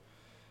yo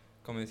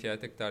comencé a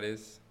detectar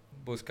es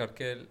buscar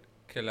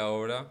que la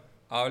obra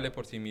hable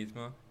por sí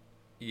misma,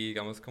 y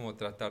digamos como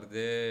tratar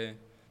de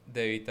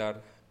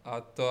evitar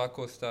a toda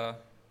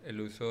costa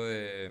el uso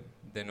de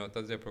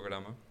notas de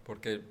programa,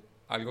 porque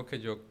algo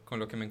que yo con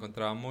lo que me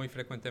encontraba muy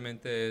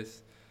frecuentemente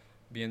es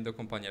viendo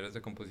compañeros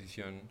de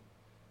composición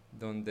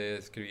donde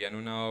escribían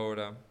una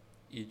obra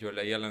y yo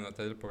leía las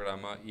notas del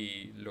programa,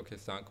 y lo que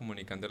estaban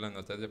comunicando las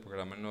notas del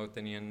programa no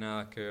tenían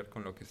nada que ver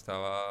con lo que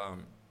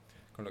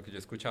yo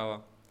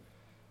escuchaba.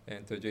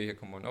 Entonces yo dije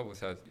como no, o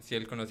sea, si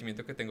el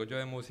conocimiento que tengo yo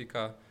de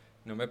música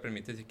no me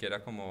permite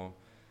siquiera como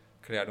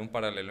crear un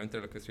paralelo entre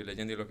lo que estoy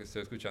leyendo y lo que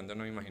estoy escuchando,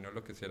 no me imagino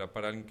lo que será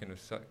para alguien que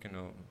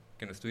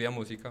no estudia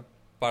música.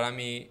 Para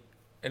mí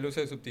el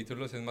uso de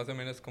subtítulos es más o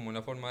menos como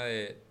una forma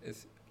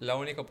es la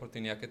única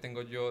oportunidad que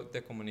tengo yo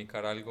de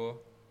comunicar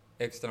algo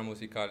extra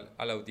musical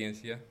a la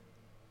audiencia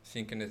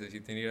sin que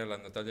necesiten ir a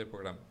las notas del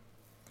programa.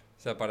 O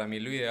sea, para mí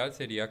lo ideal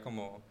sería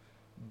como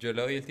yo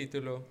le doy el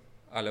título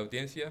a la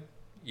audiencia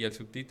y el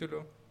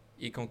subtítulo,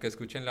 y con que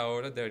escuchen la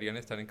obra deberían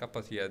estar en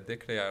capacidad de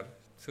crear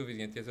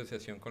suficiente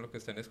asociación con lo que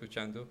están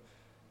escuchando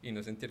y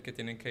no sentir que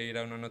tienen que ir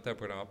a una nota de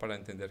programa para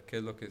entender qué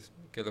es lo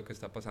que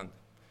está pasando.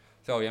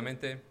 O sea,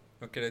 obviamente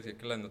no quiere decir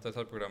que las notas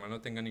al programa no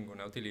tengan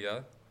ninguna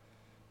utilidad,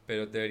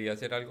 pero debería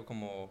ser algo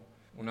como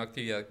una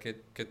actividad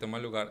que toma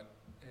lugar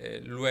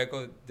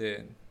luego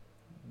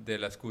de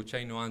la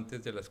escucha y no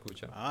antes de la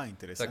escucha. Ah,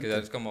 interesante. O sea,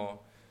 que es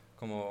como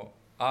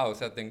o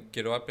sea,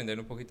 quiero aprender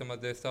un poquito más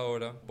de esta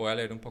obra, voy a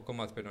leer un poco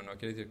más, pero no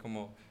quiere decir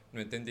como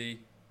no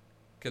entendí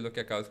qué es lo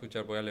que acabo de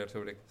escuchar, voy a leer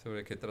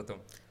sobre qué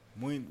trató.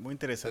 Muy, muy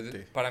interesante.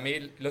 Entonces, para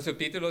mí los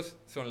subtítulos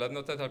son las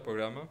notas al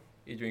programa,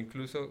 y yo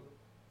incluso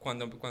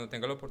cuando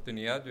tengo la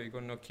oportunidad, yo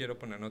digo no quiero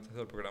poner notas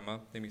al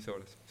programa de mis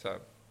obras. O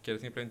sea, quiero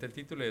simplemente el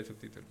título y el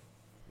subtítulo.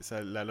 O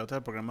sea, las notas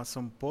del programa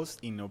son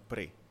post y no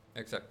pre.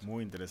 Exacto.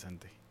 Muy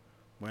interesante.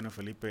 Bueno,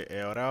 Felipe,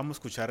 ahora vamos a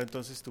escuchar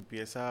entonces tu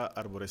pieza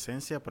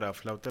Arborescencia para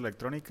flauta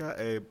electrónica.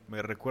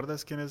 ¿Me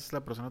recuerdas quién es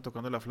la persona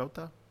tocando la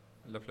flauta?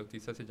 La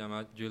flautista se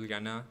llama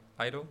Juliana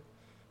Idle,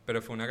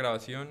 pero fue una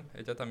grabación.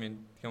 Ella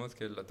también, digamos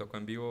que la tocó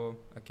en vivo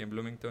aquí en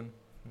Bloomington.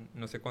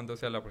 No sé cuándo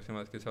sea la próxima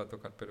vez que se va a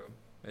tocar, pero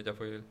ella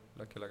fue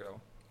la que la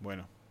grabó.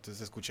 Bueno,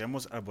 entonces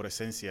escuchemos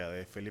Arborescencia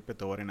de Felipe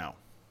Tovar-Henao.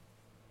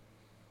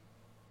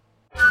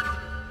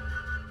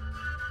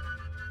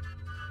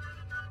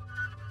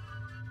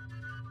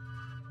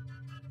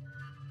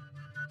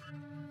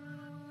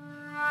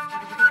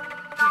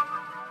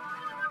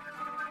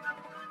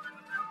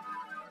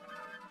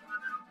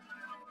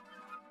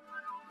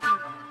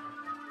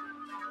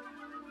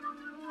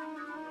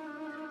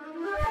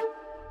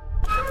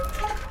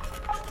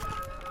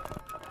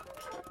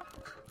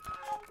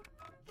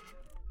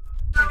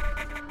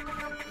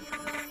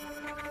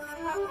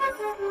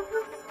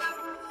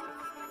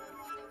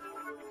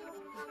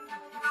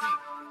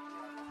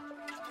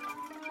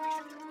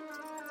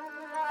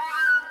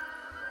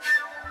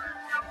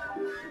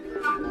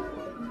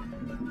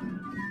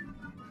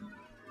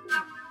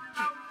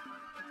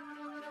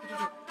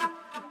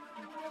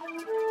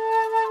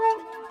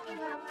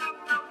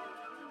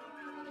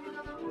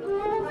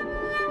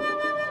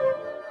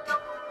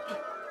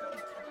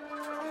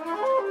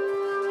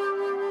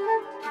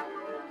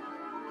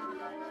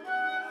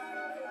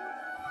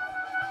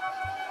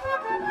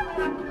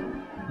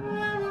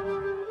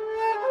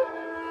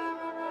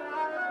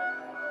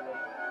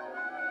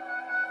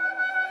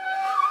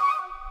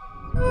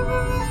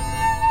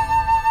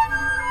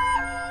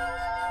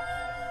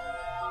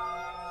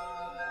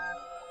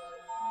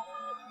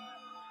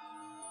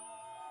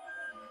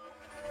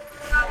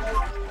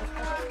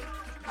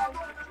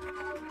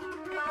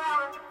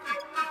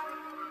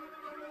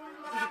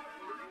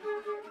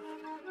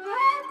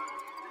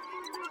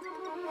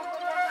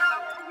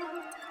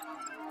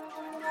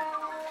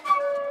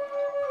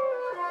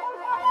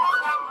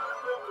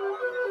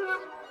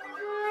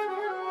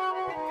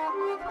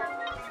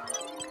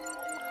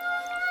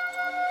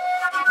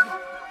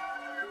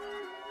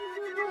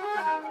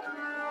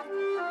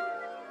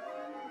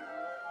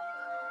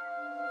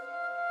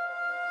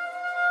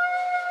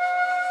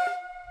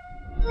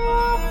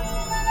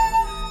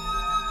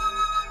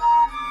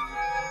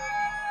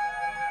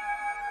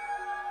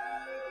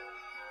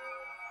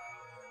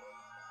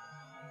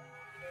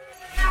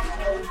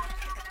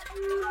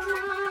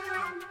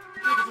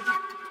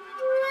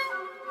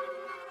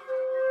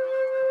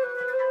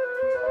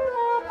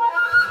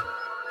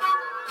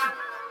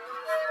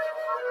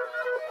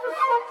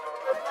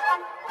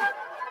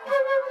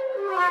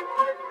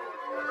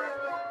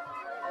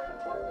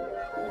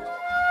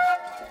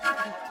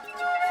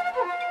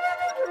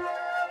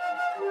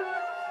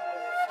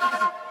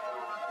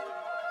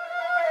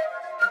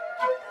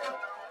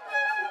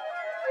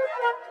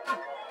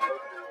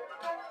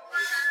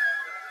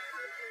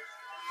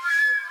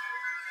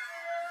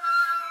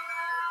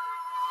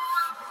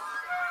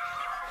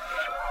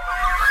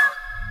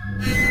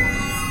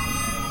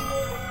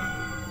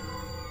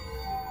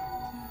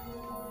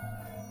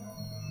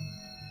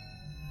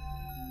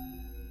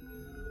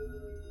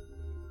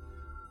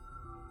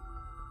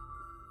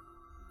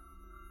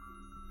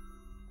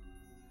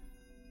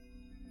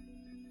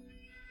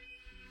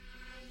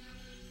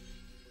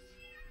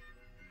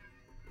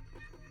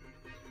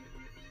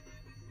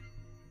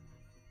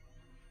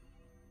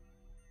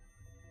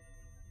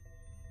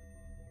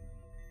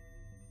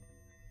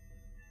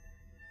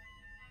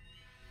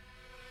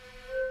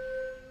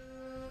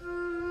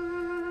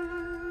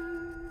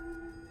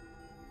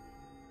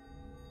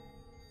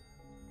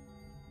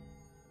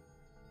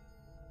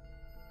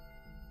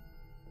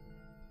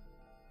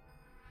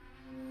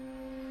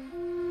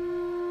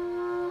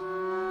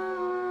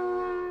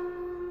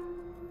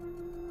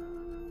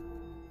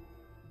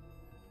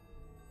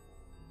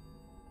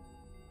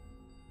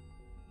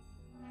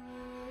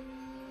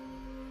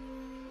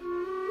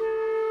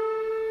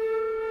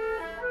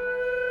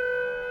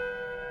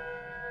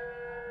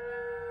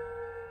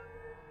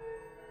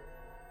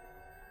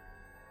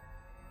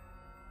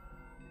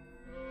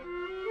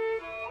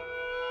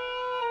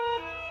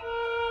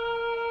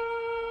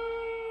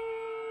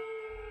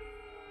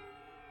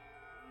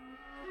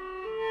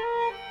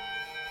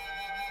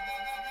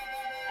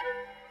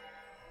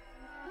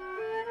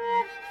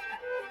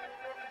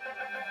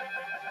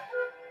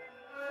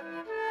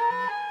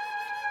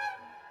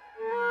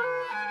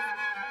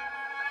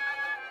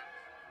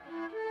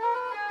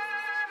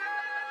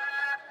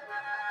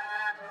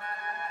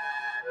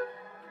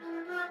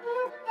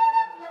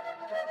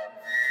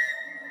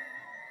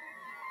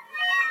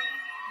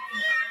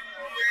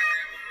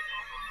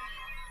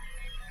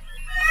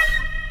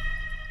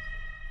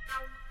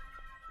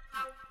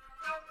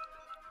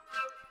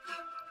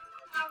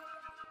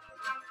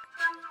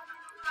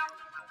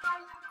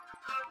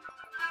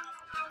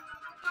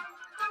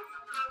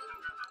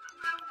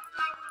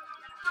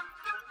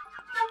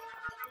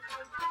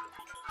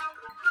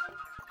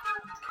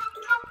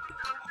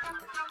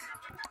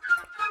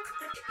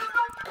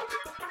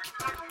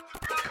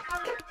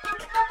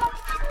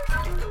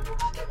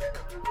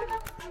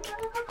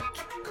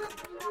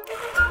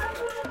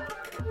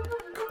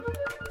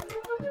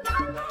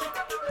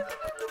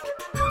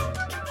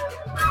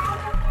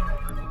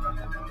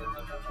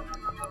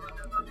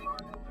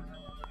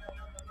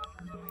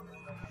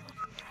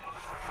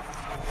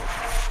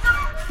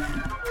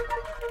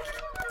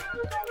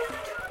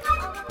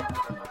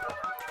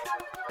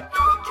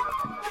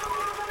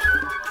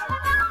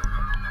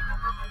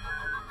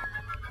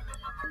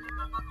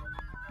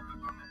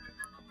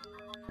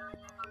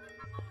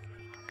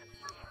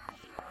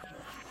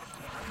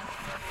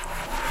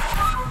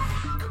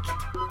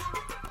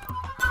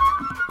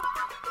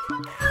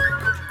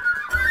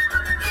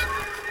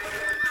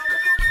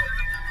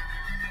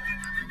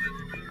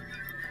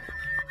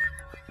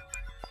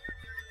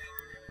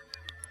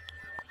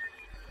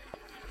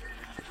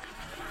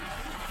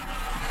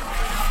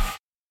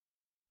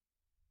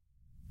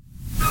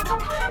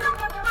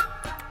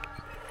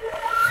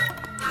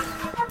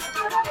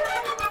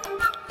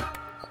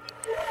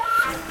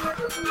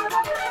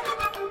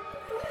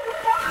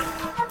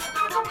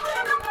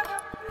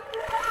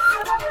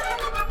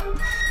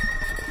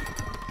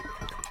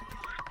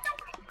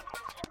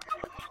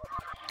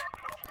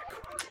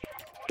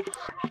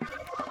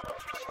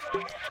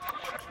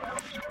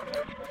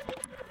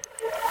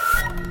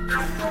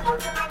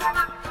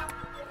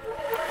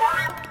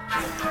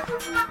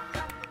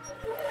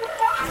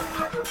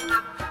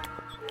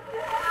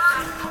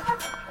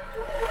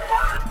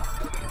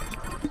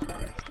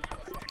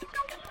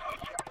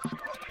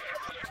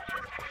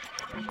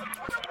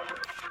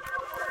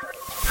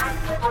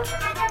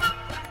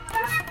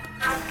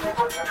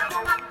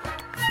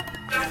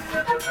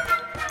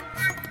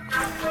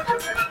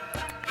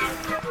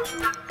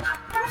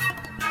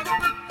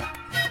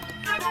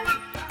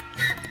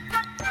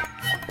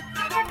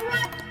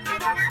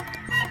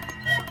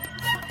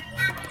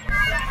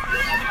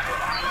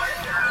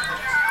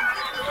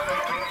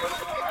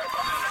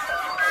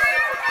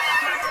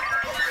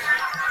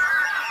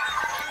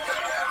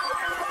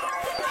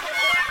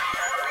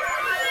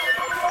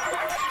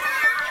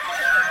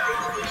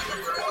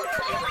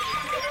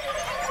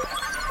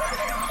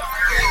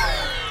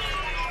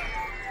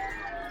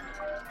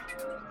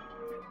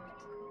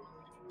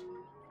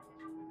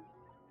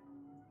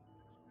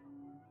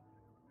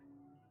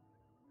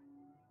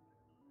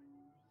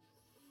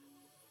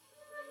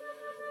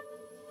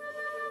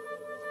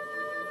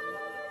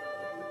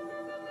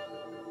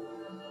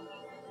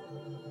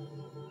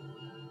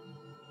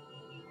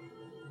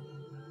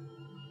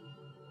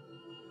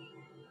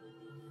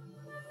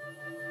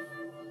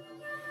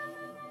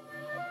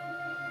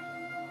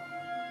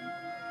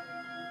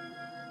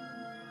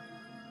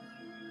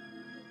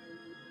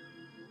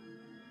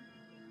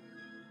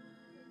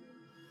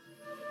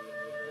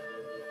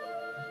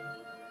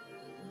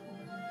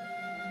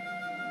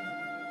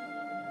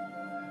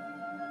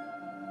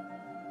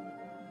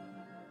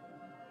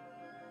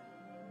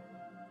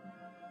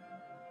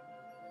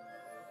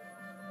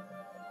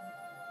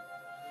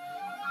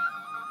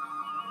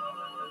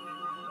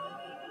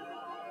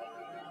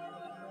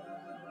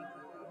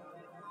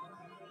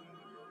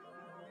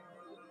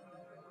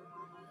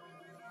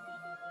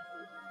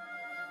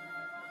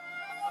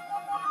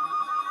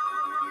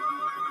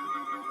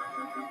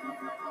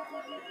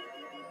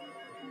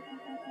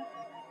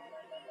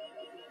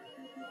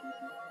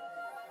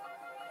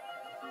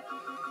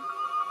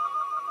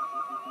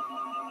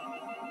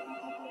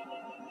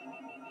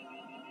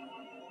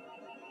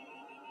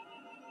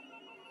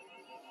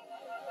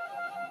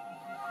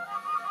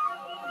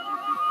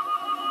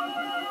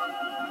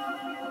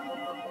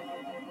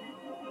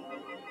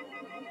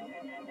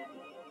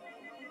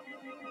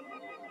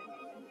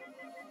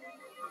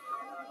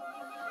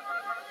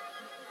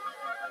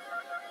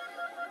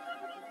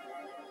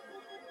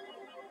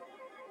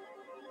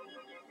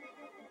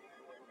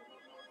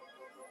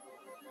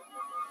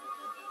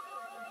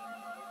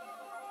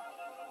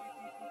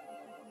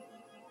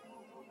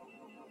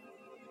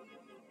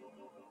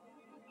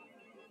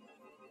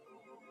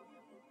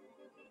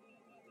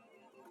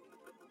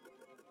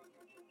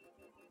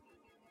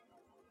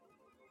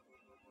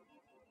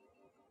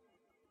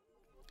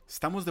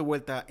 Estamos de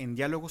vuelta en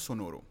Diálogo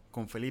Sonoro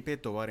con Felipe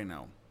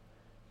Tovar-Henao.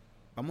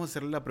 Vamos a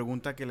hacerle la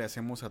pregunta que le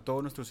hacemos a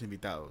todos nuestros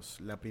invitados.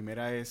 La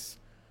primera es,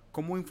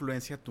 ¿cómo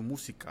influencia tu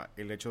música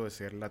el hecho de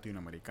ser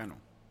latinoamericano?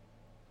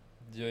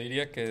 Yo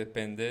diría que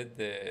depende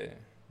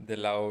de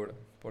la obra,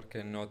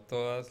 porque no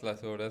todas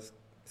las obras,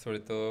 sobre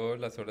todo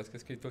las obras que he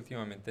escrito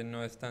últimamente,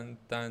 no están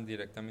tan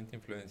directamente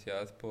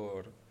influenciadas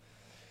por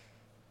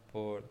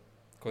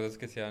cosas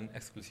que sean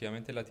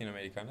exclusivamente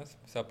latinoamericanas.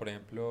 O sea, por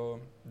ejemplo,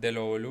 de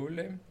lo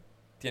voluble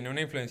tiene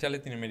una influencia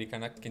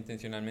latinoamericana que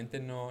intencionalmente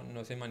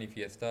no se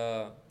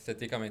manifiesta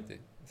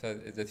estéticamente. O sea,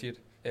 es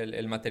decir,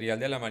 el material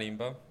de la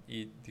marimba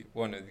y,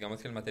 bueno,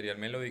 digamos que el material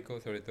melódico,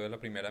 sobre todo en la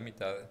primera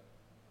mitad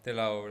de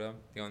la obra,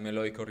 digamos,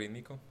 melódico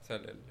rítmico, o sea,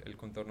 el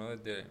contorno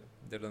de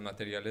los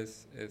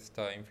materiales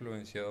está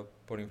influenciado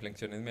por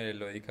inflexiones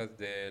melódicas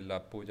de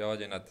la puya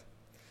vallenata.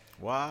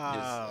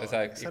 ¡Wow! O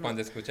sea, y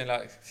cuando escuchen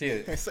la... Sí,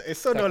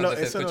 Eso no no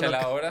se escucha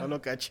la obra, no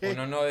lo caché.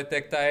 uno no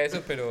detecta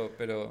eso,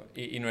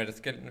 y no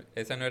es que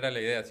esa no era la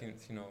idea,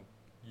 sino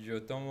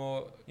yo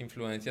tomo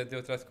influencias de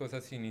otras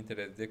cosas sin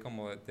interés de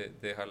como de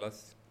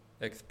dejarlas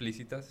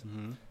explícitas,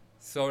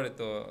 sobre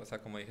todo, o sea,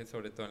 como dije,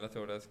 sobre todo en las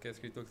obras que he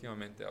escrito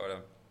últimamente.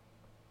 Ahora,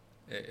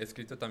 he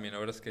escrito también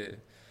obras que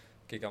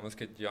digamos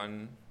que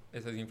llevan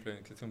esas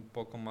influencias un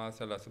poco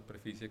más a la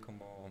superficie,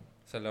 como, o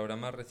sea, la obra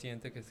más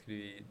reciente que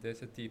escribí de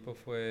ese tipo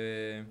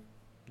fue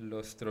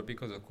Los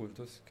Trópicos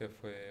Ocultos, que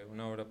fue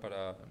una obra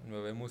para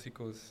 9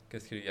 músicos que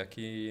escribí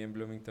aquí en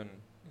Bloomington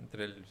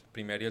entre el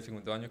primer y el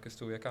segundo año que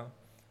estuve acá.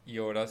 Y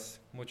obras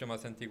mucho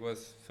más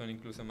antiguas son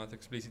incluso más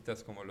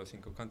explícitas, como Los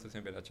 5 Cantos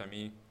en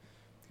Verachamí,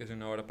 que es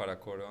una obra para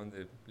coro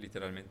donde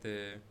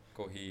literalmente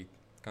cogí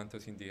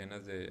cantos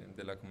indígenas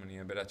de la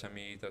comunidad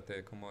Verachamí y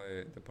traté como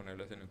de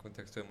ponerlos en un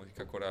contexto de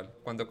música coral.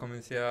 Cuando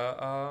comencé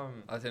a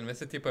hacerme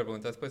este tipo de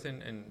preguntas, pues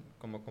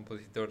como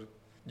compositor,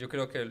 yo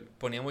creo que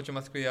ponía mucho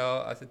más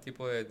cuidado a ese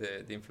tipo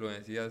de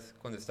influencias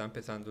cuando estaba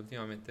empezando.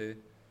 Últimamente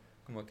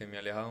como que me he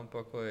alejado un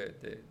poco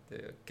de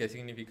qué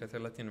significa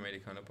ser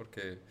latinoamericano,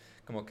 porque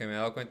como que me he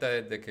dado cuenta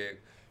de que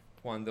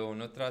cuando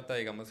uno trata,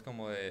 digamos,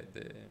 como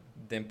de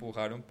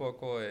empujar un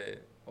poco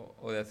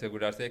o de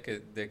asegurarse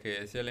de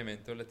que ese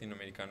elemento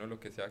latinoamericano, lo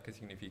que sea que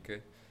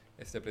signifique,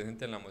 esté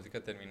presente en la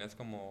música, terminas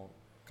como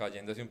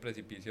cayendo hacia un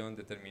precipicio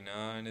donde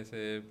termina en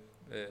ese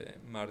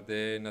mar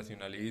de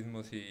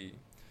nacionalismos y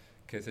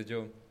qué sé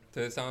yo.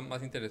 Entonces estaba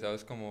más interesado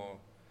es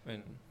como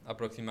en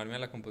aproximarme a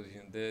la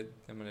composición de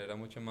manera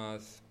mucho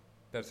más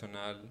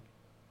personal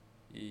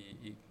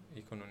y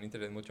con un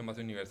interés mucho más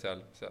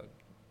universal. O sea,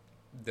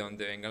 de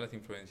donde vengan las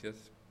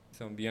influencias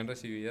son bien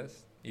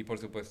recibidas, y por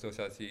supuesto, o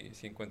sea, si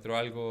encuentro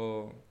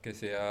algo que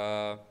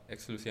sea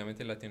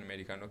exclusivamente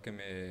latinoamericano que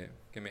me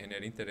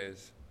genere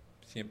interés,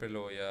 siempre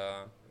lo voy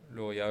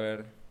a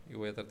ver y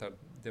voy a tratar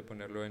de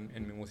ponerlo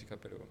en mi música,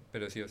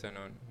 pero sí, o sea,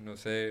 no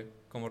sé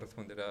cómo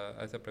responder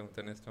a esa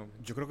pregunta en este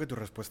momento. Yo creo que tu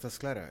respuesta es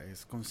clara,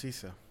 es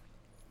concisa.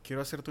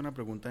 Quiero hacerte una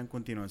pregunta en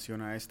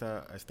continuación a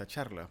esta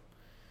charla.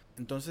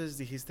 Entonces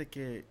dijiste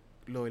que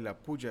lo de la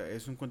puya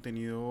es un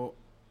contenido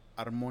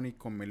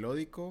armónico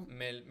melódico,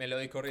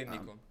 Melódico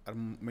rítmico.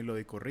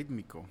 melódico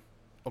rítmico,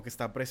 o que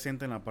está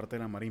presente en la parte de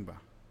la marimba.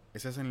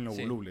 Ese es en lo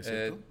Sí, voluble,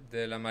 ¿cierto?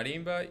 de la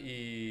marimba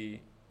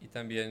y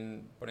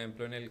también, por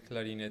ejemplo, en el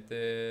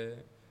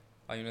clarinete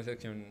hay una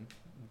sección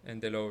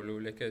en de lo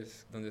voluble que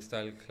es donde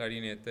está el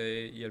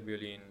clarinete y el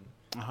violín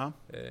Ajá.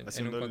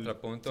 en un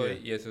contrapunto,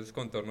 sí. y esos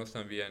contornos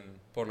también,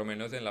 por lo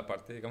menos en la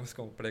parte, digamos,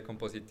 como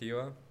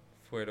precompositiva,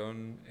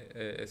 fueron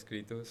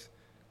escritos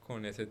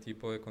con ese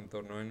tipo de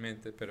contorno en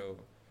mente,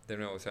 pero de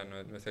nuevo, o sea, no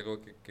es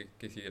algo que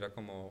quisiera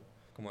como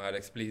dar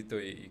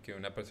explícito y que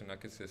una persona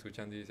que esté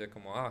escuchando dice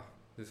como,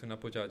 es una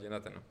pucha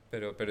vallenata, ¿no?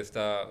 Pero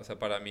está, o sea,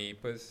 para mí,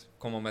 pues,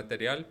 como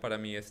material, para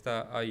mí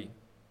está ahí.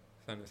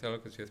 O sea, no es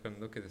algo que estoy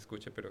esperando que se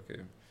escuche, pero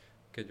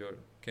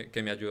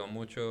que me ayudó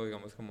mucho,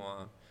 digamos, como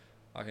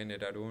a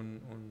generar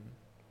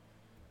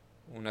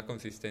una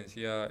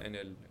consistencia en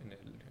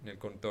el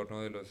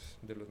contorno de los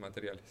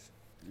materiales.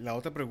 La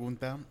otra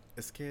pregunta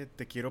es que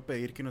te quiero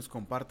pedir que nos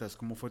compartas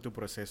cómo fue tu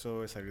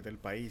proceso de salir del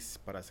país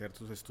para hacer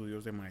tus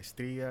estudios de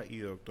maestría y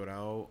de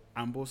doctorado,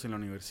 ambos en la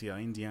Universidad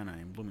de Indiana,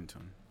 en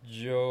Bloomington.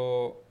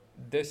 Yo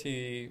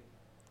decidí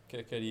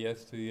que quería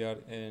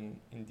estudiar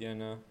en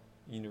Indiana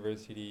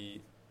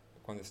University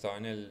cuando estaba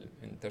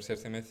en tercer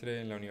semestre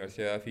en la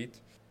Universidad de FIT,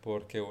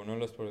 porque uno de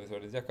los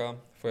profesores de acá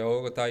fue a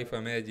Bogotá y fue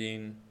a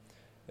Medellín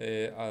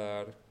a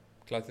dar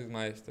clases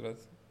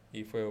maestras,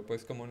 y fue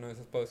pues como uno de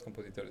esos pocos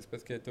compositores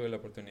pues que tuve la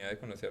oportunidad de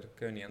conocer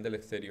que venían del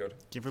exterior.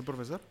 ¿Quién fue el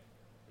profesor?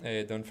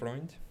 Don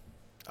Freund.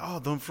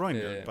 Don Freund,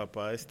 el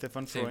papá de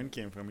Stefan Sí. Freund,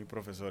 quien fue mi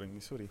profesor en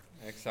Missouri.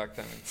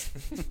 Exactamente.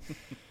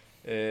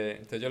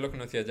 Entonces yo lo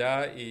conocí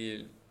allá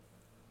y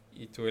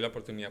tuve la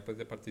oportunidad pues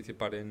de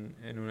participar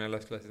en una de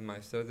las clases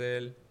maestras de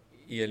él,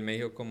 y él me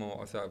dijo como,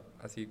 o sea,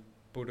 así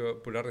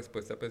pura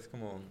respuesta pues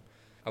como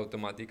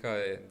automática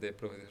de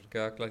profesor que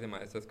da clase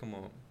maestra, es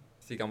como,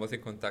 sigamos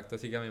en contacto,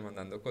 sígame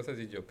mandando cosas,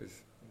 y yo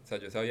pues, o sea,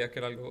 yo sabía que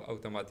era algo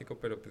automático,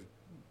 pero pues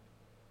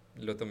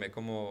lo tomé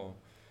como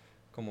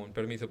como un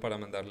permiso para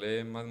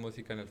mandarle más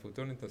música en el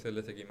futuro, entonces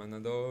le seguí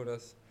mandando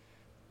obras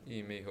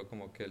y me dijo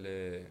como que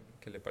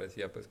le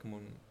parecía pues como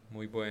un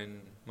muy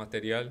buen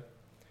material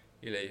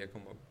y le dije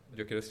como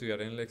yo quiero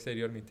estudiar en el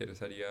exterior, me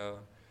interesaría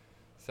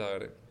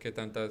saber qué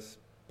tantas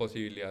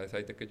posibilidades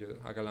hay de que yo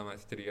haga la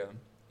maestría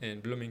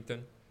en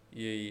Bloomington,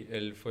 y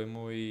él fue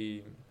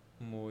muy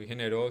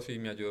generoso y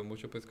me ayudó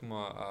mucho pues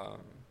como a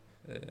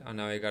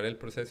navegar el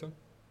proceso.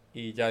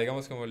 Y ya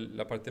digamos como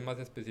la parte más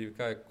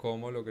específica de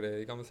cómo logré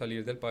digamos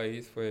salir del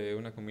país fue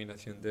una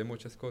combinación de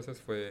muchas cosas.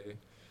 Fue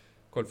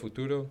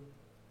Colfuturo,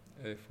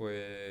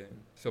 fue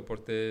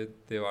soporte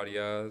de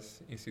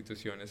varias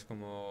instituciones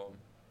como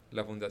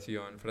la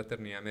Fundación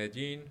Fraternidad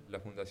Medellín, la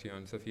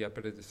Fundación Sofía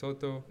Pérez de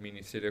Soto,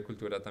 Ministerio de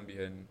Cultura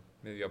también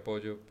me dio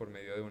apoyo por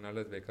medio de una de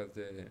las becas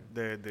de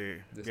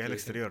viaje al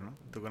exterior, ¿no?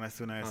 Tú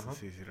ganaste una de esas, Ajá.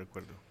 sí,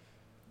 recuerdo.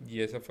 Y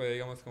eso fue,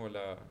 digamos, como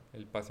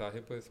el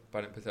pasaje, pues,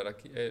 para empezar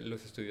aquí,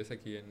 los estudios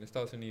aquí en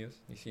Estados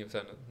Unidos. Y sí, o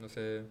sea, no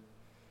sé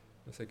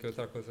qué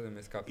otra cosa se me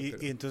escape.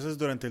 Y entonces,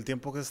 durante el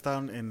tiempo que has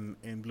estado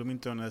en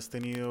Bloomington, ¿has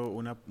tenido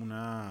una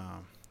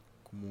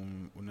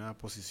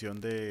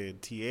posición de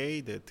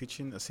TA, de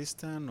Teaching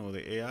Assistant o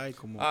de AI?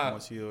 ¿Cómo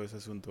ha sido ese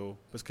asunto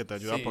pues, que te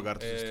ayuda a pagar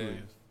tus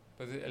estudios?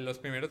 Pues en los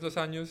primeros 2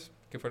 años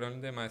que fueron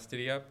de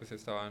maestría, pues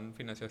estaban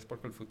financiados por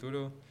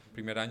Colfuturo. El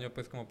primer año,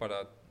 pues, como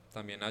para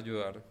también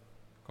ayudar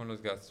con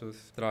los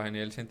gastos, trabajé en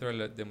el Centro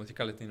de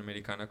Música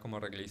Latinoamericana como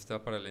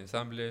arreglista para el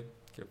ensamble,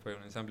 que fue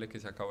un ensamble que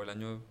se acabó el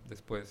año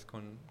después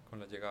con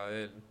la llegada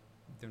de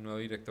un nuevo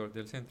director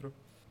del centro.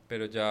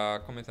 Pero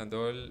ya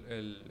comenzando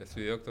el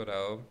estudio de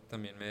doctorado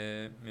también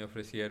me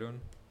ofrecieron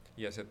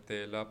y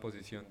acepté la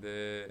posición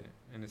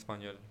en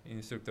español,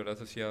 Instructor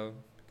Asociado,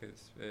 que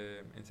es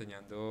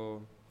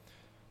enseñando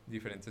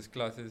diferentes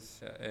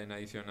clases en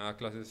adición a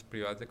clases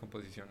privadas de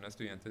composición a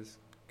estudiantes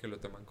que lo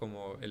toman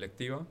como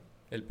electiva.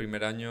 El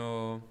primer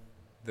año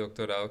de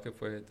doctorado, que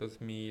fue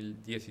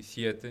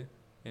 2017,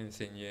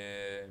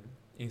 enseñé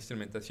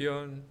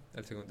instrumentación.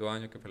 El segundo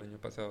año, que fue el año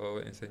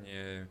pasado,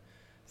 enseñé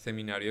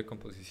seminario de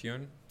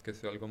composición, que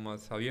es algo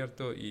más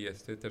abierto, y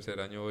este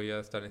tercer año voy a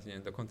estar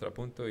enseñando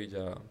contrapunto y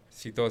ya,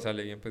 si todo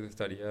sale bien, pues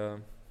estaría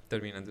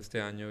terminando este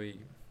año y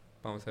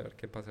vamos a ver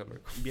qué pasa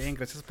luego. Bien,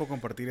 gracias por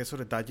compartir esos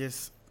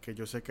detalles que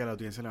yo sé que a la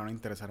audiencia le van a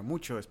interesar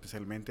mucho,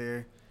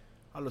 especialmente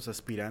a los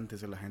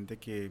aspirantes, a la gente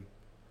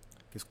que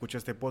escucha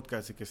este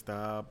podcast y que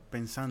está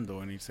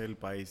pensando en irse del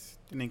país.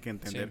 Tienen que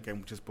entender que hay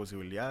muchas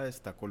posibilidades,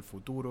 está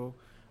Colfuturo,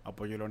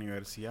 apoyo a las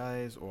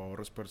universidades o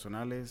ahorros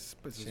personales,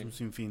 pues es un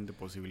sinfín de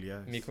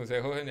posibilidades. Mi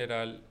consejo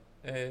general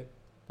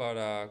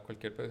para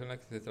cualquier persona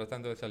que esté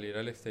tratando de salir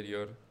al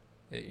exterior,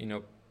 y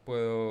no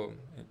puedo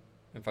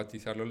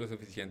enfatizarlo lo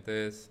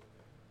suficiente, es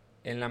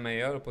en la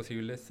medida de lo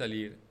posible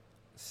salir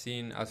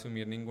sin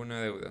asumir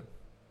ninguna deuda.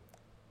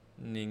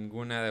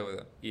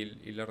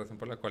 Y la razón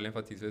por la cual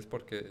enfatizo es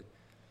porque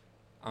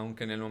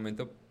aunque en el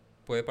momento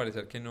puede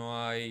parecer que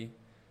no hay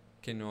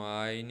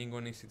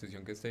ninguna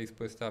institución que esté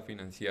dispuesta a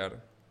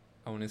financiar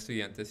a un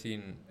estudiante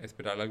sin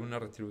esperar alguna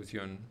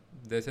retribución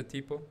de ese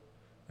tipo,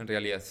 en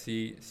realidad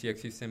sí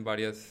existen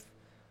varios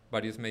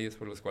medios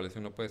por los cuales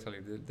uno puede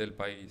salir del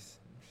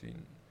país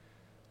sin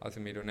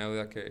asumir una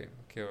deuda que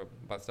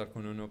va a estar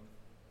con uno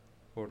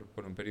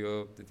por un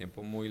periodo de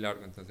tiempo muy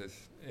largo.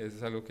 Entonces eso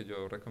es algo que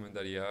yo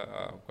recomendaría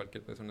a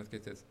cualquier persona que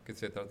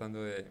esté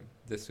tratando de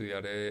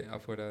estudiar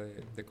afuera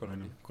de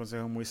Colombia. Bueno,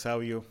 consejo muy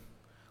sabio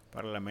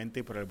para la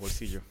mente y para el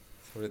bolsillo.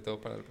 Sobre todo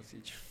para el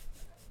bolsillo.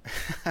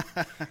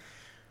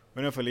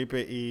 Bueno,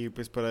 Felipe, y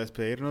pues para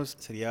despedirnos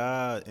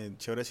sería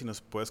chévere si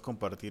nos puedes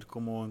compartir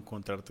cómo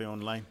encontrarte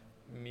online.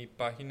 Mi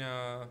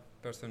página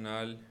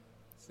personal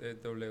es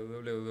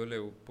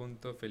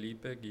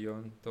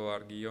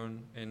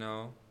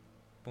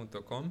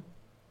www.felipe-tovar-henao.com.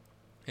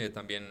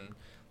 También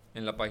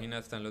en la página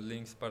están los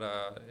links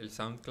para el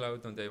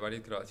SoundCloud, donde hay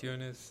varias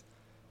grabaciones.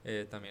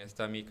 También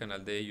está mi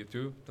canal de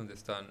YouTube, donde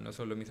están no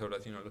solo mis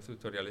obras, sino los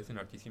tutoriales en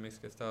Artísimex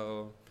que he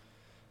estado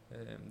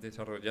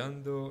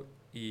desarrollando.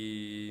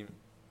 Y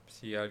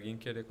si alguien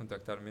quiere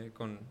contactarme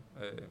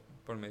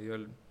por medio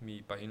de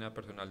mi página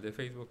personal de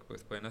Facebook,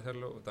 pues pueden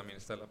hacerlo. O también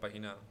está la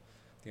página,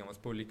 digamos,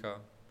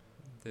 pública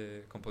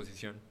de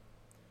composición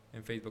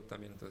en Facebook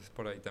también. Entonces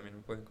por ahí también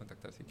me pueden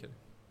contactar si quieren.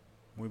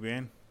 Muy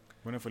bien.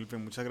 Bueno, Felipe,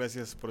 muchas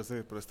gracias por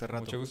este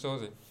rato. Mucho gusto,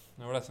 José.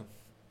 Un abrazo.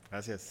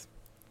 Gracias.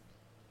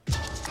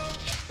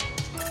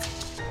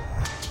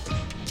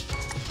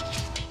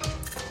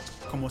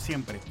 Como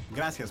siempre,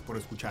 gracias por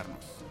escucharnos.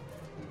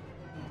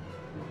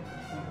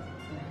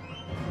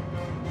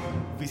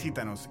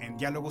 Visítanos en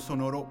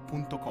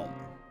dialogosonoro.com.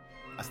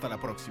 Hasta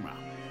la próxima.